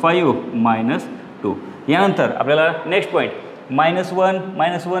 -5 -2. यानंतर आपल्याला नेक्स्ट पॉईंट -1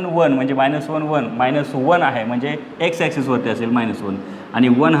 -1 1, म्हणजे -1 1 -1 आहे, म्हणजे x ॲक्सिसवरती असेल -1, आणि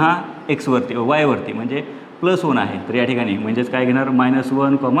 1 हा x वरती y वरती म्हणजे +1 आहे. तर या ठिकाणी म्हणजेच काय घेणार,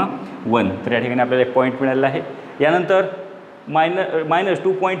 -1, 1. तर या ठिकाणी आपल्याला एक पॉईंट मिळालेला आहे. यानंतर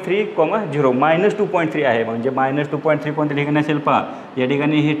 -2.3, 0. -2.3 आहे, म्हणजे -2.3 कोणत्या ठिकाणी असेल पहा. या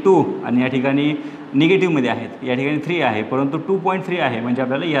ठिकाणी हे 2 आणि या ठिकाणी निगेटिव्हमध्ये आहेत. या ठिकाणी 3 आहे, परंतु 2.3 आहे, म्हणजे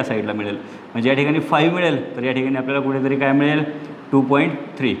आपल्याला या साईडला मिळेल. म्हणजे या ठिकाणी 5 मिळेल, तर या ठिकाणी आपल्याला कुठेतरी काय मिळेल,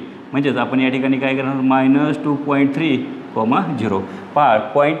 2.3. म्हणजेच आपण या ठिकाणी काय करणार -2.3,0. पहा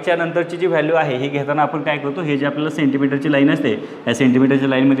पॉईंटच्या नंतरची जी व्हॅल्यू आहे ही घेताना आपण काय करतो, हे जे आपल्याला सेंटीमीटरची लाईन असते या सेंटीमीटरच्या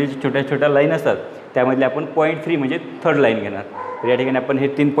लाईनमध्ये छोट्या छोट्या लाईन असतात त्यामधले आपण 0.3 म्हणजे थर्ड लाईन घेणार. तर या ठिकाणी आपण हे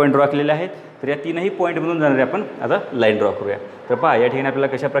 3 पॉईंट ड्रॉ केलेले आहेत. तर या तीनही पॉईंटमधून जाणारे आपण आता लाईन ड्रॉ करूया. तर पहा या ठिकाणी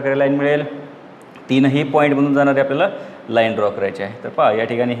आपल्याला कशा प्रकारे लाईन मिळेल, तीनही पॉईंटमधून जाणारे आपल्याला लाईन ड्रॉ करायची आहे. तर पहा या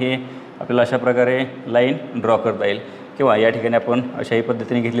ठिकाणी हे आपल्याला अशा प्रकारे लाईन ड्रॉ करता येईल किंवा या ठिकाणी आपण अशाही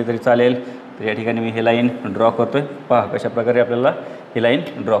पद्धतीने घेतली तरी चालेल. तर या ठिकाणी मी हे लाईन ड्रॉ करतो आहे. पहा कशा प्रकारे आपल्याला ही लाईन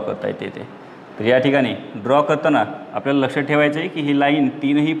ड्रॉ करता येते ते. तर या ठिकाणी ड्रॉ करताना आपल्याला लक्षात ठेवायचं आहे की ही लाईन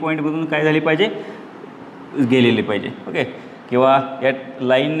तीनही पॉईंटमधून काय झाली पाहिजे, गेलेली पाहिजे. ओके, किंवा या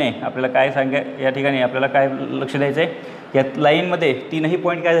लाईनने आपल्याला काय या ठिकाणी आपल्याला काय लक्ष द्यायचं आहे, या लाईनमध्ये तीनही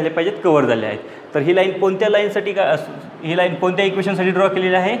पॉईंट काय झाले पाहिजेत, कवर झाले आहेत. तर ही लाईन कोणत्या लाईनसाठी ही लाईन कोणत्या इक्वेशनसाठी ड्रॉ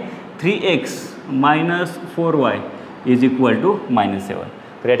केलेली आहे, 3x - 4y = -7.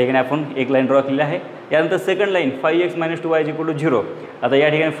 तर या ठिकाणी आपण एक लाईन ड्रॉ केलेली आहे. यानंतर सेकंड लाईन 5x - 2y = 0. आता या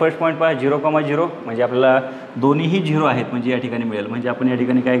ठिकाणी फर्स्ट पॉईंट पहा 0,0 म्हणजे आपल्याला दोन्हीही 0 आहेत म्हणजे या ठिकाणी मिळेल. म्हणजे आपण या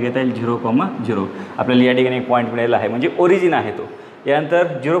ठिकाणी काय घेता येईल 0,0 आपल्याला या ठिकाणी एक पॉईंट मिळालेला आहे म्हणजे ओरिजिन आहे तो. यानंतर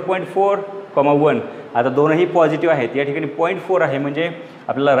 0.4,1 आता दोनही पॉझिटिव्ह आहेत. या ठिकाणी 0.4 आहे म्हणजे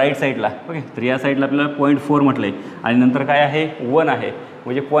आपल्याला राईट साईडला. ओके, तर या साईडला आपल्याला 0.4 म्हटलं आहे आणि नंतर काय आहे 1 आहे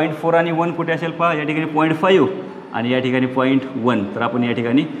म्हणजे 0.4 आणि 1 कुठे असेल पहा, या ठिकाणी 0.5 आणि या ठिकाणी 0.1. तर आपण या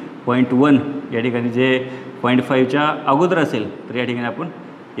ठिकाणी 0.1 या ठिकाणी जे 0.5च्या अगोदर असेल तर या ठिकाणी आपण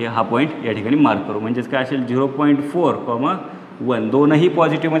हा पॉईंट या ठिकाणी मार्क करू. म्हणजेच काय असेल 0.4,1 दोनही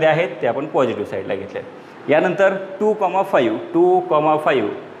पॉझिटिव्हमध्ये आहेत ते आपण पॉझिटिव्ह साईडला घेतले. यानंतर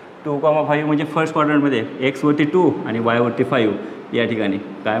 2,5 म्हणजे फर्स्ट क्वाड्रंटमध्ये x वरती 2 आणि y वरती 5 या ठिकाणी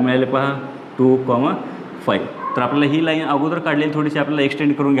काय मिळाले पहा 2,5. तर आपल्याला ही लाईन अगोदर काढलेली थोडीशी आपल्याला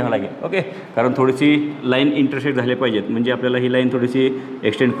एक्सटेंड करून घ्यावं लागेल. ओके, कारण थोडीशी लाईन इंटरसेक्ट झाले पाहिजेत म्हणजे आपल्याला ही लाईन थोडीशी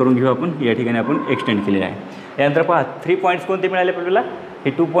एक्सटेंड करून घेऊ आपण. या ठिकाणी आपण एक्सटेंड केलेली आहे. यानंतर पहा 3 पॉईंट्स कोणते मिळाले आपल्याला,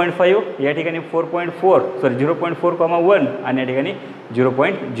 हे 2.5 या ठिकाणी 0.1 आणि या ठिकाणी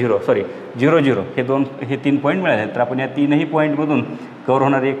 0.0 हे 3 पॉईंट मिळाले. तर आपण या तीनही पॉईंटमधून कवर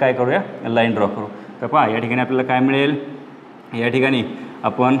होणारे काय करूया, लाईन ड्रॉ करू. तर पहा या ठिकाणी आपल्याला काय मिळेल, या ठिकाणी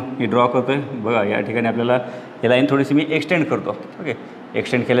आपण ही ड्रॉ करतो आहे बघा. या ठिकाणी आपल्याला ही लाईन थोडीशी मी एक्सटेंड करतो. ओके,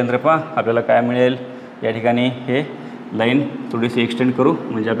 एक्सटेंड केल्यानंतर पहा आपल्याला काय मिळेल, या ठिकाणी हे लाईन थोडीशी एक्सटेंड करू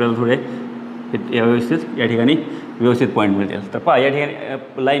म्हणजे आपल्याला थोडे व्यवस्थित या ठिकाणी व्यवस्थित पॉईंट मिळतील. तर पहा या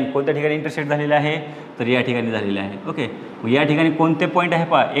ठिकाणी लाईन कोणत्या ठिकाणी इंटरसेक्ट झालेली आहे, तर या ठिकाणी झालेली आहे. ओके, मग या ठिकाणी कोणते पॉईंट आहे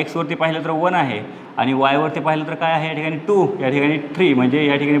पहा, x वरती पाहिलं तर 1 आहे आणि y वरती पाहिलं तर काय आहे या ठिकाणी 2, या ठिकाणी 3 म्हणजे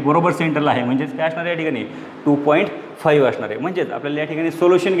या ठिकाणी बरोबर सेंटरला आहे. म्हणजेच काय असणार या ठिकाणी 2.5 असणार आहे. म्हणजेच आपल्याला या ठिकाणी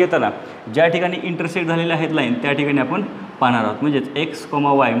सोल्युशन घेताना ज्या ठिकाणी इंटरसेक्ट झालेले आहेत लाईन त्या ठिकाणी आपण पाहणार आहोत. म्हणजेच x,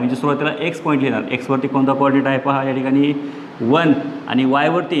 y म्हणजे सुरुवातीला x पॉईंट लिहिणार. x वरती कोणता कोऑर्डिनेट आहे पहा, या ठिकाणी 1 आणि y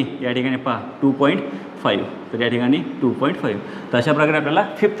वरती या ठिकाणी पहा 2.5. तर या ठिकाणी 2.5. तर अशा प्रकारे आपल्याला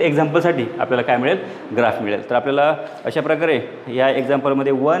 5th एक्झाम्पलसाठी आपल्याला काय मिळेल, ग्राफ मिळेल. तर आपल्याला अशा प्रकारे या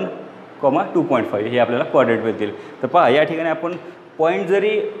एक्झाम्पलमध्ये 1, 2.5 हे आपल्याला कोऑर्डिनेट मिळतील. तर पहा या ठिकाणी आपण पॉईंट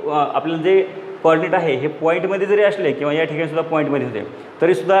जरी आपल्याला जे कोऑर्डिनेट आहे हे पॉईंटमध्ये जरी असले किंवा या ठिकाणी सुद्धा पॉईंटमध्ये होते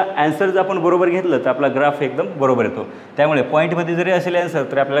तरीसुद्धा ॲन्सर जर आपण बरोबर घेतलं तर आपला ग्राफ एकदम बरोबर येतो. त्यामुळे पॉईंटमध्ये जरी असेल ॲन्सर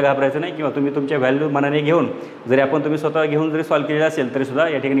तर आपल्याला घाबरायचं नाही किंवा तुम्ही तुमच्या व्हॅल्यू मनाने घेऊन जरी तुम्ही स्वतः घेऊन जरी सॉल्व केलेलं असेल तरीसुद्धा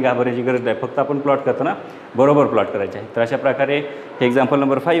या ठिकाणी घाबरायची गरज नाही. फक्त आपण प्लॉट करताना बरोबर प्लॉट करायचे आहे. तर अशा प्रकारे हे एक्झाम्पल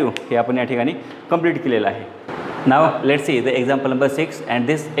नंबर 5 हे आपण या ठिकाणी कंप्लीट केलेलं आहे. Now let's see the example number 6, and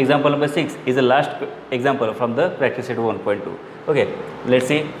this example number 6 is the last example from the practice set 1.2. Okay, let's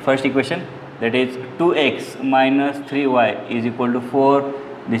see first equation, that is 2x - 3y = 4.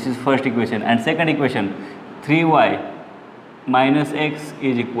 This is first equation. And second equation 3y - x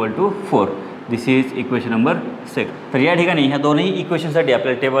 = 4. This is equation number 6. तर या ठिकाणी ह्या दोन्ही इक्वेशनसाठी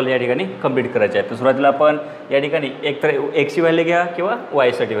आपल्याला table या ठिकाणी complete करायचे आहे. तर सुरुवातीला आपण या ठिकाणी एक तर एक्सची व्हॅल्यू घ्या किंवा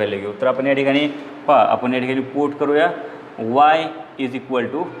वायसाठी व्हॅल्यू घेऊ. तर आपण या ठिकाणी पहा आपण या ठिकाणी पुट करूया y =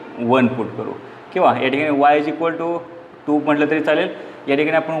 1 पुट करू किंवा या ठिकाणी y = 2 म्हटलं तरी चालेल. या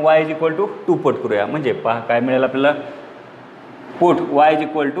ठिकाणी आपण y = 2 पुट करूया. म्हणजे पहा काय मिळेल आपल्याला, पुट y =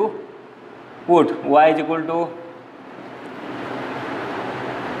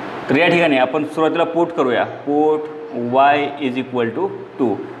 तर या ठिकाणी आपण सुरुवातीला पुट करूया, पुट y =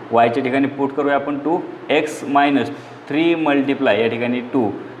 2. yच्या ठिकाणी पुट करूया आपण 2, x - 3 मल्टिप्लाय या ठिकाणी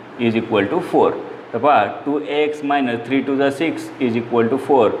 2 = 4. तर पहा 2x - 3 × 6 =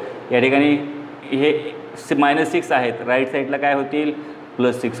 4. या ठिकाणी हे -6 आहेत, राईट साईडला काय होतील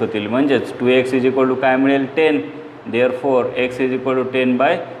 +6 होतील. म्हणजेच 2x = काय मिळेल 10. Therefore x =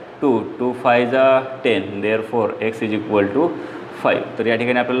 10/2. 2 5 10. Therefore x = 5. तर या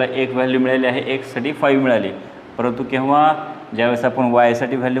ठिकाणी आपल्याला एक व्हॅल्यू मिळाली आहे, x साठी 5 मिळाली. परंतु केव्हा ज्यावेळेस आपण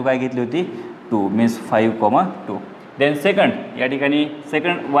वायसाठी व्हॅल्यू काय घेतली होती 2 मीन्स 5,2. देन सेकंड या ठिकाणी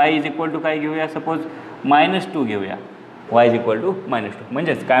second Y is equal to काय घेऊया, सपोज -2 घेऊया. वाय इज इक्वल टू -2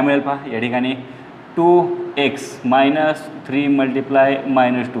 म्हणजेच काय मिळेल पहा या ठिकाणी 2x - 3 multiply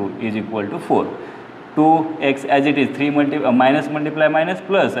 -2 is equal to 4. 2x as it is 3 minus multiply minus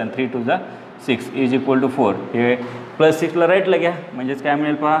plus आणि 3 2 6 इज इक्वल टू 4. हे +6ला राईटला घ्या म्हणजेच काय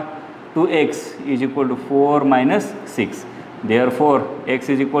मिळेल पहा 2x is equal to 4 - 6. Therefore x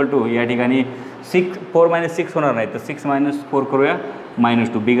is equal to या ठिकाणी 4 - 6 होणार नाही तर 6 - 4 करूया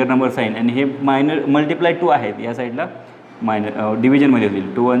 -2 बिगर नंबर साईन आणि हे मल्टिप्लाय 2 आहेत या साईडला डिव्हिजनमध्ये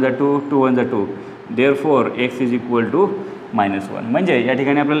होतील. 2 1 2 2 1 2. Therefore x is equal to -1 म्हणजे या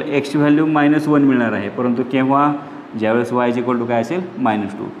ठिकाणी आपल्याला x ची व्हॅल्यू -1 मिळणार आहे. परंतु केव्हा, ज्यावेळेस y इज इक्वल टू काय असेल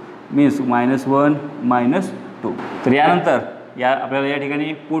 -2 मीन्स -1 -2. तर यानंतर आपल्याला या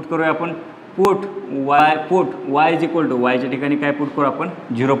ठिकाणी पुट करूया आपण put y is equal to वायच्या ठिकाणी काय पुट करू आपण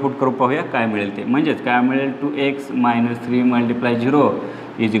 0 पुट करू, पाहूया काय मिळेल ते. म्हणजेच काय मिळेल 2x - 3 multiply 0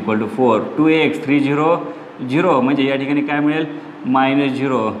 is equal to 4. 2x 3 0 0 म्हणजे या ठिकाणी काय मिळेल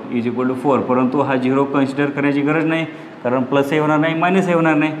 -0 इज इक्वल टू 4. परंतु हा 0 कन्सिडर करण्याची गरज नाही कारण प्लसही होणार नाही मायनसही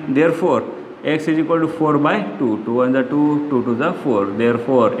होणार नाही. Therefore x is equal to 4/2. 2 1 2 2 2 4.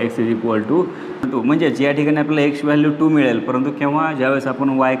 Therefore x is equal to 2 म्हणजेच या ठिकाणी आपल्याला x व्हॅल्यू 2 मिळेल. परंतु केव्हा, ज्यावेळेस आपण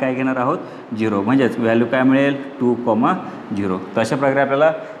y काय घेणार आहोत 0 म्हणजेच व्हॅल्यू काय मिळेल 2, 0. तर अशा प्रकारे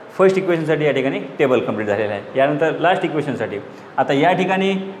आपल्याला फर्स्ट इक्वेशनसाठी या ठिकाणी टेबल कंप्लीट झालेलं आहे. यानंतर लास्ट इक्वेशनसाठी आता या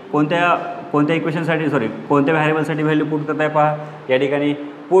ठिकाणी कोणत्या इक्वेशनसाठी कोणत्या व्हॅरिएबलसाठी व्हॅल्यू पुट करताय पहा. या ठिकाणी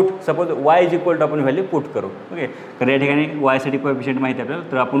put suppose y is equal to आपण व्हॅल्यू पुट करू. ओके, तर या ठिकाणी वायसाठी कोएफिशियंट माहिती आहे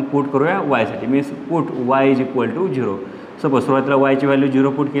आपल्याला तर आपण पुट करूया वायसाठी means put y is equal to 0. Suppose सुरुवातीला वायची व्हॅल्यू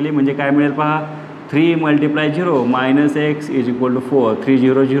 0 पुट केली म्हणजे काय मिळेल पहा 3 multiply 0 -x is equal to 4. 3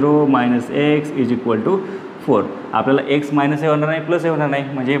 0 0 -x is equal to 4. आपल्याला x मायनसही होणार नाही प्लसही होणार नाही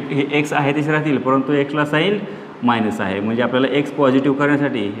म्हणजे हे x आहे तेच राहतील परंतु एक्सला साईन मायनस आहे म्हणजे आपल्याला x पॉझिटिव्ह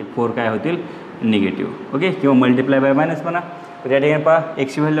करण्यासाठी हे 4 काय होतील निगेटिव्ह. ओके, किंवा मल्टिप्लाय बाय मायनस म्हणा. तर या ठिकाणी पहा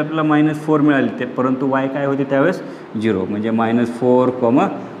एक्सची व्हॅल्यू आपल्याला -4 मिळाली ते परंतु y काय होते त्यावेळेस 0 म्हणजे -4,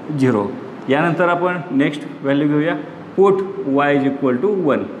 0. यानंतर आपण नेक्स्ट व्हॅल्यू घेऊया put y is equal to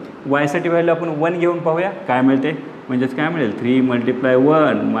 1. वायसाठी value आपण 1 घेऊन पाहूया काय मिळते म्हणजेच काय मिळेल 3 multiply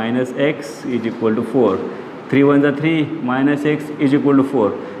 1 -x is equal to 4. 3 1 3 -x is equal to 4.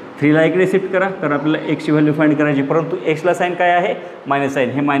 3ला इकडे शिफ्ट करा कारण आपल्याला एक्सची व्हॅल्यू फाइंड करायची परंतु एक्सला साईन काय आहे मायनस साईन.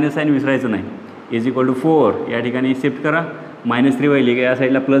 हे मायनस साईन विसरायचं नाही. इज इक्वल टू 4 या ठिकाणी शिफ्ट करा -3 व्हायली या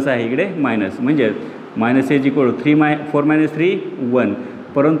साईडला प्लस आहे इकडे मायनस म्हणजे मायनस इज इक्वल टू 4 - 3 1.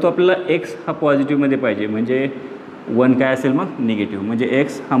 परंतु आपल्याला एक्स हा पॉझिटिव्हमध्ये पाहिजे म्हणजे 1 काय असेल मग निगेटिव्ह म्हणजे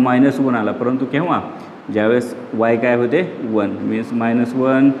एक्स हा -1 आला परंतु केव्हा, ज्यावेळेस y काय होते 1 मीन्स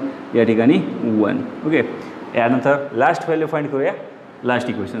 -1 या ठिकाणी 1. ओके, यानंतर लास्ट व्हॅल्यू फाइंड करूया लास्ट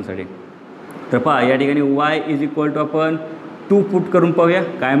इक्वेशनसाठी. तर पहा या ठिकाणी y इज इक्वल टू आपण 2 पुट करून पाहूया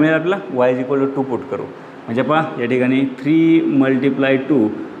काय मिळेल आपल्याला y is equal to 2 put करू म्हणजे पहा या ठिकाणी 3 multiply 2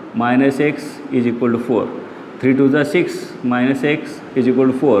 -x is equal to 4. 3 2 6 -x is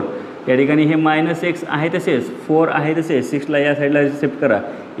equal to 4. या ठिकाणी हे -x आहे तसेच 4 आहे तसेच 6ला या साईडला शिफ्ट करा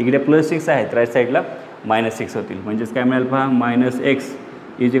इकडे +6 आहेत राईट साईडला -6 होतील म्हणजेच काय मिळेल पहा -x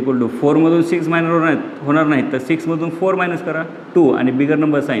is equal to 4मधून 6 minus होणार नाहीत तर 6मधून 4 मायनस करा 2 आणि bigger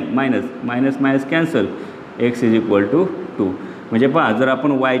number sine minus cancel x is equal to 2. म्हणजे पहा जर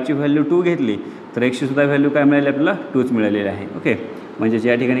आपण yची व्हॅल्यू 2 घेतली तर एक्सची सुद्धा व्हॅल्यू काय मिळाली आपल्याला 2च मिळालेली आहे. ओके, म्हणजेच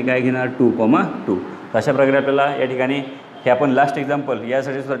या ठिकाणी काय घेणार 2, 2. अशा प्रकारे आपल्याला या ठिकाणी हे आपण लास्ट एक्झाम्पल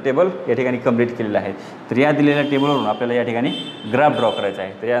यासाठी सुद्धा टेबल या ठिकाणी कंप्लीट केलेलं आहे. तर या दिलेल्या टेबलवरून आपल्याला या ठिकाणी ग्राफ ड्रॉ करायचा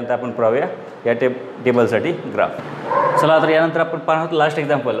आहे. तर यानंतर आपण पाहूया या टेबलसाठी ग्राफ. चला तर यानंतर आपण पाहतो लास्ट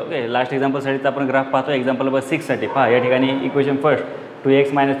एक्झाम्पल. ओके, लास्ट एक्झाम्पलसाठी आपण ग्राफ पाहतो एक्झाम्पल नंबर 6साठी. पहा या ठिकाणी equation first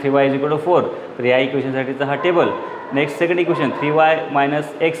 2x - 3y is equal to 4. तर या इक्वेशनसाठीचा हा table. Next second equation 3y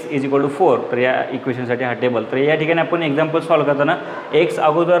 - x is equal to 4. तर या इक्वेशनसाठी हा टेबल. तर या ठिकाणी आपण एक्झाम्पल सॉल्व करताना x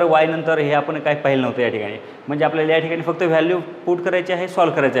अगोदर y नंतर हे आपण काय पाहिलं नव्हतं या ठिकाणी म्हणजे आपल्याला या ठिकाणी फक्त व्हॅल्यू पुट करायची आहे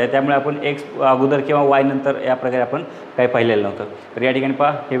सॉल्व करायचं आहे त्यामुळे आपण x अगोदर किंवा y नंतर या प्रकारे आपण काही पाहिलेलं नव्हतं. तर या ठिकाणी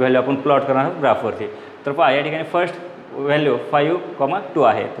पहा हे व्हॅल्यू आपण प्लॉट करणार आहोत ग्राफवरती. तर पहा या ठिकाणी फर्स्ट व्हॅल्यू 5, 2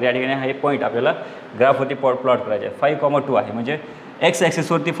 आहे. तर या ठिकाणी हे पॉईंट आपल्याला ग्राफवरती प्लॉट करायचे आहे. 5, 2 आहे म्हणजे x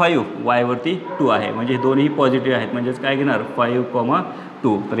ॲक्सिसवरती 5 y वरती 2 आहे म्हणजे दोन्ही पॉझिटिव्ह आहेत म्हणजेच काय घेणार 5,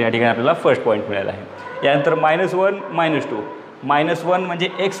 2. तर या ठिकाणी आपल्याला फर्स्ट पॉईंट मिळाला आहे. यानंतर -1 -2 -1 म्हणजे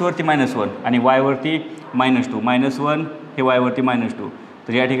x वरती -1 आणि y वरती -2 -1 हे y वरती -2.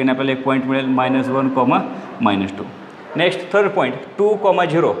 तर या ठिकाणी आपल्याला एक पॉईंट मिळेल -1, -2. नेक्स्ट थर्ड पॉईंट 2,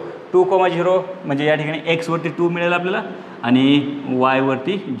 0 2, 0 म्हणजे या ठिकाणी x वरती 2 मिळेल आपल्याला आणि y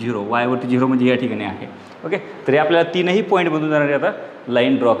वरती 0 म्हणजे या ठिकाणी आहे. ओके, तरी आपल्याला तीनही पॉईंटमधून जाणारी आता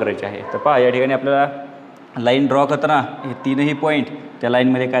लाईन ड्रॉ करायची आहे. तर पहा या ठिकाणी आपल्याला लाईन ड्रॉ करताना हे तीनही पॉईंट त्या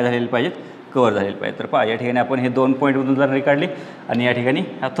लाईनमध्ये काय झालेले पाहिजेत, कवर झालेले पाहिजे. तर पहा या ठिकाणी आपण हे 2 पॉईंटमधून जाणारी काढली आणि या ठिकाणी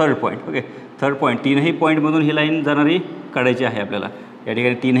हा third point. Okay, third point तीनही पॉईंटमधून ही लाईन जाणारी काढायची आहे आपल्याला. या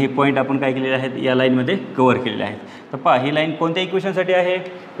ठिकाणी तीनही पॉईंट आपण काय केलेले आहेत, या लाईनमध्ये कवर केलेले आहेत. तर पहा ही लाईन कोणत्या इक्वेशनसाठी आहे,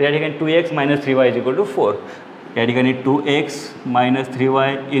 तर या ठिकाणी 2x - 3y = 4. या ठिकाणी 2x -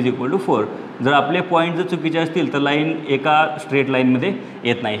 3y = 4. जर आपले पॉईंट जर चुकीचे असतील तर लाईन एका स्ट्रेट लाईनमध्ये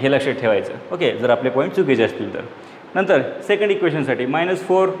येत नाही, हे लक्षात ठेवायचं. ओके, जर आपले पॉईंट चुकीचे असतील तर. नंतर सेकंड इक्वेशनसाठी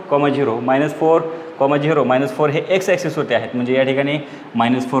 -4, 0 -4, 0 -4 हे एक्स ॲक्सिसवरती आहेत, म्हणजे या ठिकाणी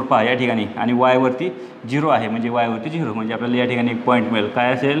 -4 पहा या ठिकाणी आणि वायवरती 0 आहे, म्हणजे वायवरती 0, म्हणजे आपल्याला या ठिकाणी एक पॉईंट मिळेल.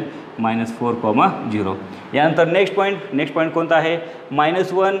 काय असेल, -4, 0. यानंतर नेक्स्ट पॉईंट कोणता आहे,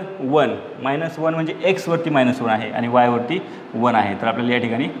 -1, 1. -1 म्हणजे एक्सवरती -1 आहे आणि वायवरती 1 आहे, तर आपल्याला या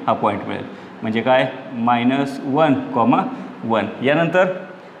ठिकाणी हा पॉईंट मिळेल. म्हणजे काय, -1, 1. यानंतर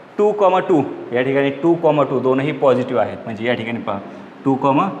 2, 2 या ठिकाणी 2, 2 दोनही पॉझिटिव्ह आहेत, म्हणजे या ठिकाणी पहा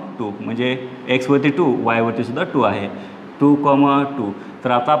 2, 2 म्हणजे एक्सवरती 2, वायवरती सुद्धा 2 आहे. 2, 2.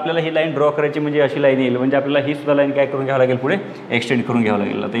 तर आता आपल्याला ही लाईन ड्रॉ करायची, म्हणजे अशी लाईन येईल, म्हणजे आपल्याला ही सुद्धा लाईन काय करून घ्यावं लागेल, पुढे एक्सटेंड करून घ्यावं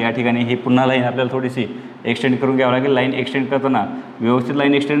लागेल. तर या ठिकाणी ही पुन्हा लाईन आपल्याला थोडीशी एक्सटेंड करून घ्यावं लागेल. लाईन एक्सटेंड करताना व्यवस्थित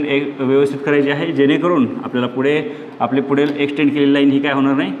लाईन व्यवस्थित करायची आहे, जेणेकरून आपल्याला आपली पुढे एक्सटेंड केलेली लाईन ही काय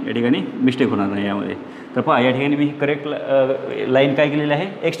होणार नाही, या ठिकाणी मिस्टेक होणार नाही यामध्ये. तर पहा या ठिकाणी मी करेक्ट लाईन काय केलेली आहे,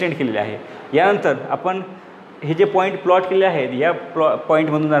 एक्सटेंड केलेली आहे. यानंतर आपण हे जे पॉईंट प्लॉट केले आहेत, या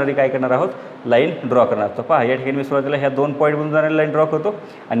पॉईंटमधून जाणारी काय करणार आहोत, लाईन ड्रॉ करणार. तर पहा या ठिकाणी मी सुरुवातीला ह्या 2 पॉईंटमधून जाणारी लाईन ड्रॉ करतो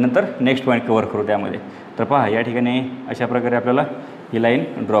आणि नंतर नेक्स्ट पॉईंट कवर करू त्यामध्ये. तर पहा या ठिकाणी अशा प्रकारे आपल्याला ही लाईन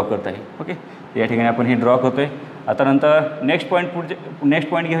ड्रॉ करता येईल. ओके, या ठिकाणी आपण ही ड्रॉ करतो आहे. आता नंतर नेक्स्ट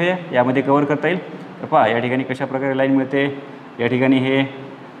पॉईंट घेऊया, यामध्ये कवर करता येईल. तर पहा या ठिकाणी कशा प्रकारे लाईन मिळते. या ठिकाणी हे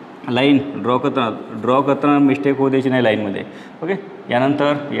लाईन ड्रॉ करताना मिस्टेक होऊ द्यायची नाही लाईनमध्ये. ओके,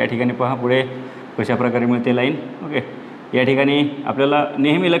 यानंतर या ठिकाणी पहा पुढे कशा प्रकारे मिळते लाईन. ओके, या ठिकाणी आपल्याला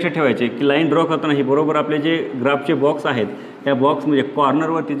नेहमी लक्षात ठेवायचे की लाईन ड्रॉ करताना ही बरोबर आपले जे ग्राफचे बॉक्स आहेत, त्या बॉक्स म्हणजे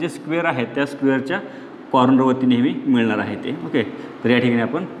कॉर्नरवरती जे स्क्वेअर आहेत, त्या स्क्वेअरच्या कॉर्नरवरती नेहमी मिळणार आहे ते. ओके, तर या ठिकाणी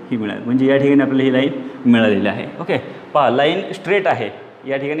आपण ही मिळाली, म्हणजे या ठिकाणी आपल्याला ही लाईन मिळालेली आहे. ओके, पहा लाईन स्ट्रेट आहे,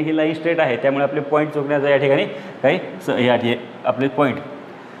 या ठिकाणी ही लाईन स्ट्रेट आहे, त्यामुळे आपले पॉईंट चुकण्याचा या ठिकाणी काही आपले पॉईंट.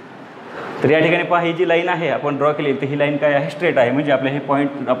 तर या ठिकाणी पहा ही जी लाईन आहे आपण ड्रॉ केली, तर ही लाईन काय आहे, स्ट्रेट आहे, म्हणजे आपले हे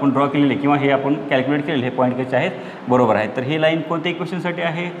पॉईंट आपण ड्रॉ केलेले किंवा हे आपण कॅल्क्युलेट केलेले हे पॉईंट कसे आहेत, बरोबर आहेत. तर ही लाईन कोणत्या इक्वेशनसाठी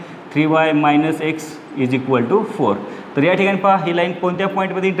आहे, 3y - x = 4. तर या ठिकाणी पहा ही लाईन कोणत्या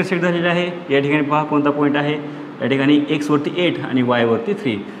पॉईंटमध्ये इंटरसेक्ट झालेली आहे. या ठिकाणी पहा कोणता पॉईंट आहे, या ठिकाणी एक्सवरती 8 आणि वायवरती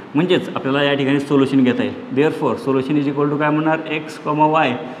 3. म्हणजेच आपल्याला या ठिकाणी सोल्युशन घेता येईल. देअरफॉर सोल्युशन = काय म्हणणार, x,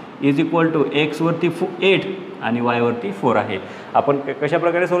 y x वरती 8 आणि वायवरती 4 आहे. आपण कशा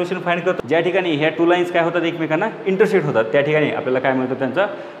प्रकारे सोल्युशन फाइंड करतो, ज्या ठिकाणी ह्या 2 लाईन्स काय होतात, एकमेकांना इंटरसेक्ट होतात, त्या ठिकाणी आपल्याला काय मिळतं, त्यांचा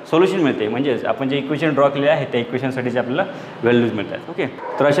सोल्युशन मिळते. म्हणजेच आपण जे इक्वेशन ड्रॉ केले आहे त्या इक्वेशनसाठीचे आपल्याला व्हॅल्यूज मिळतात. ओके,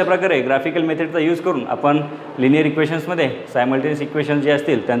 तर अशा प्रकारे ग्राफिकल मेथडचा यूज करून आपण लिनियर इक्वेशन्समध्ये सायमल्टेनियस इक्वेशन जे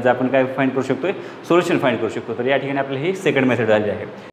असतील त्यांचं आपण काय फाइंड करू शकतो, सोल्युशन फाइंड करू शकतो. तर या ठिकाणी आपल्याला ही सेकंड मेथड झाली आहे.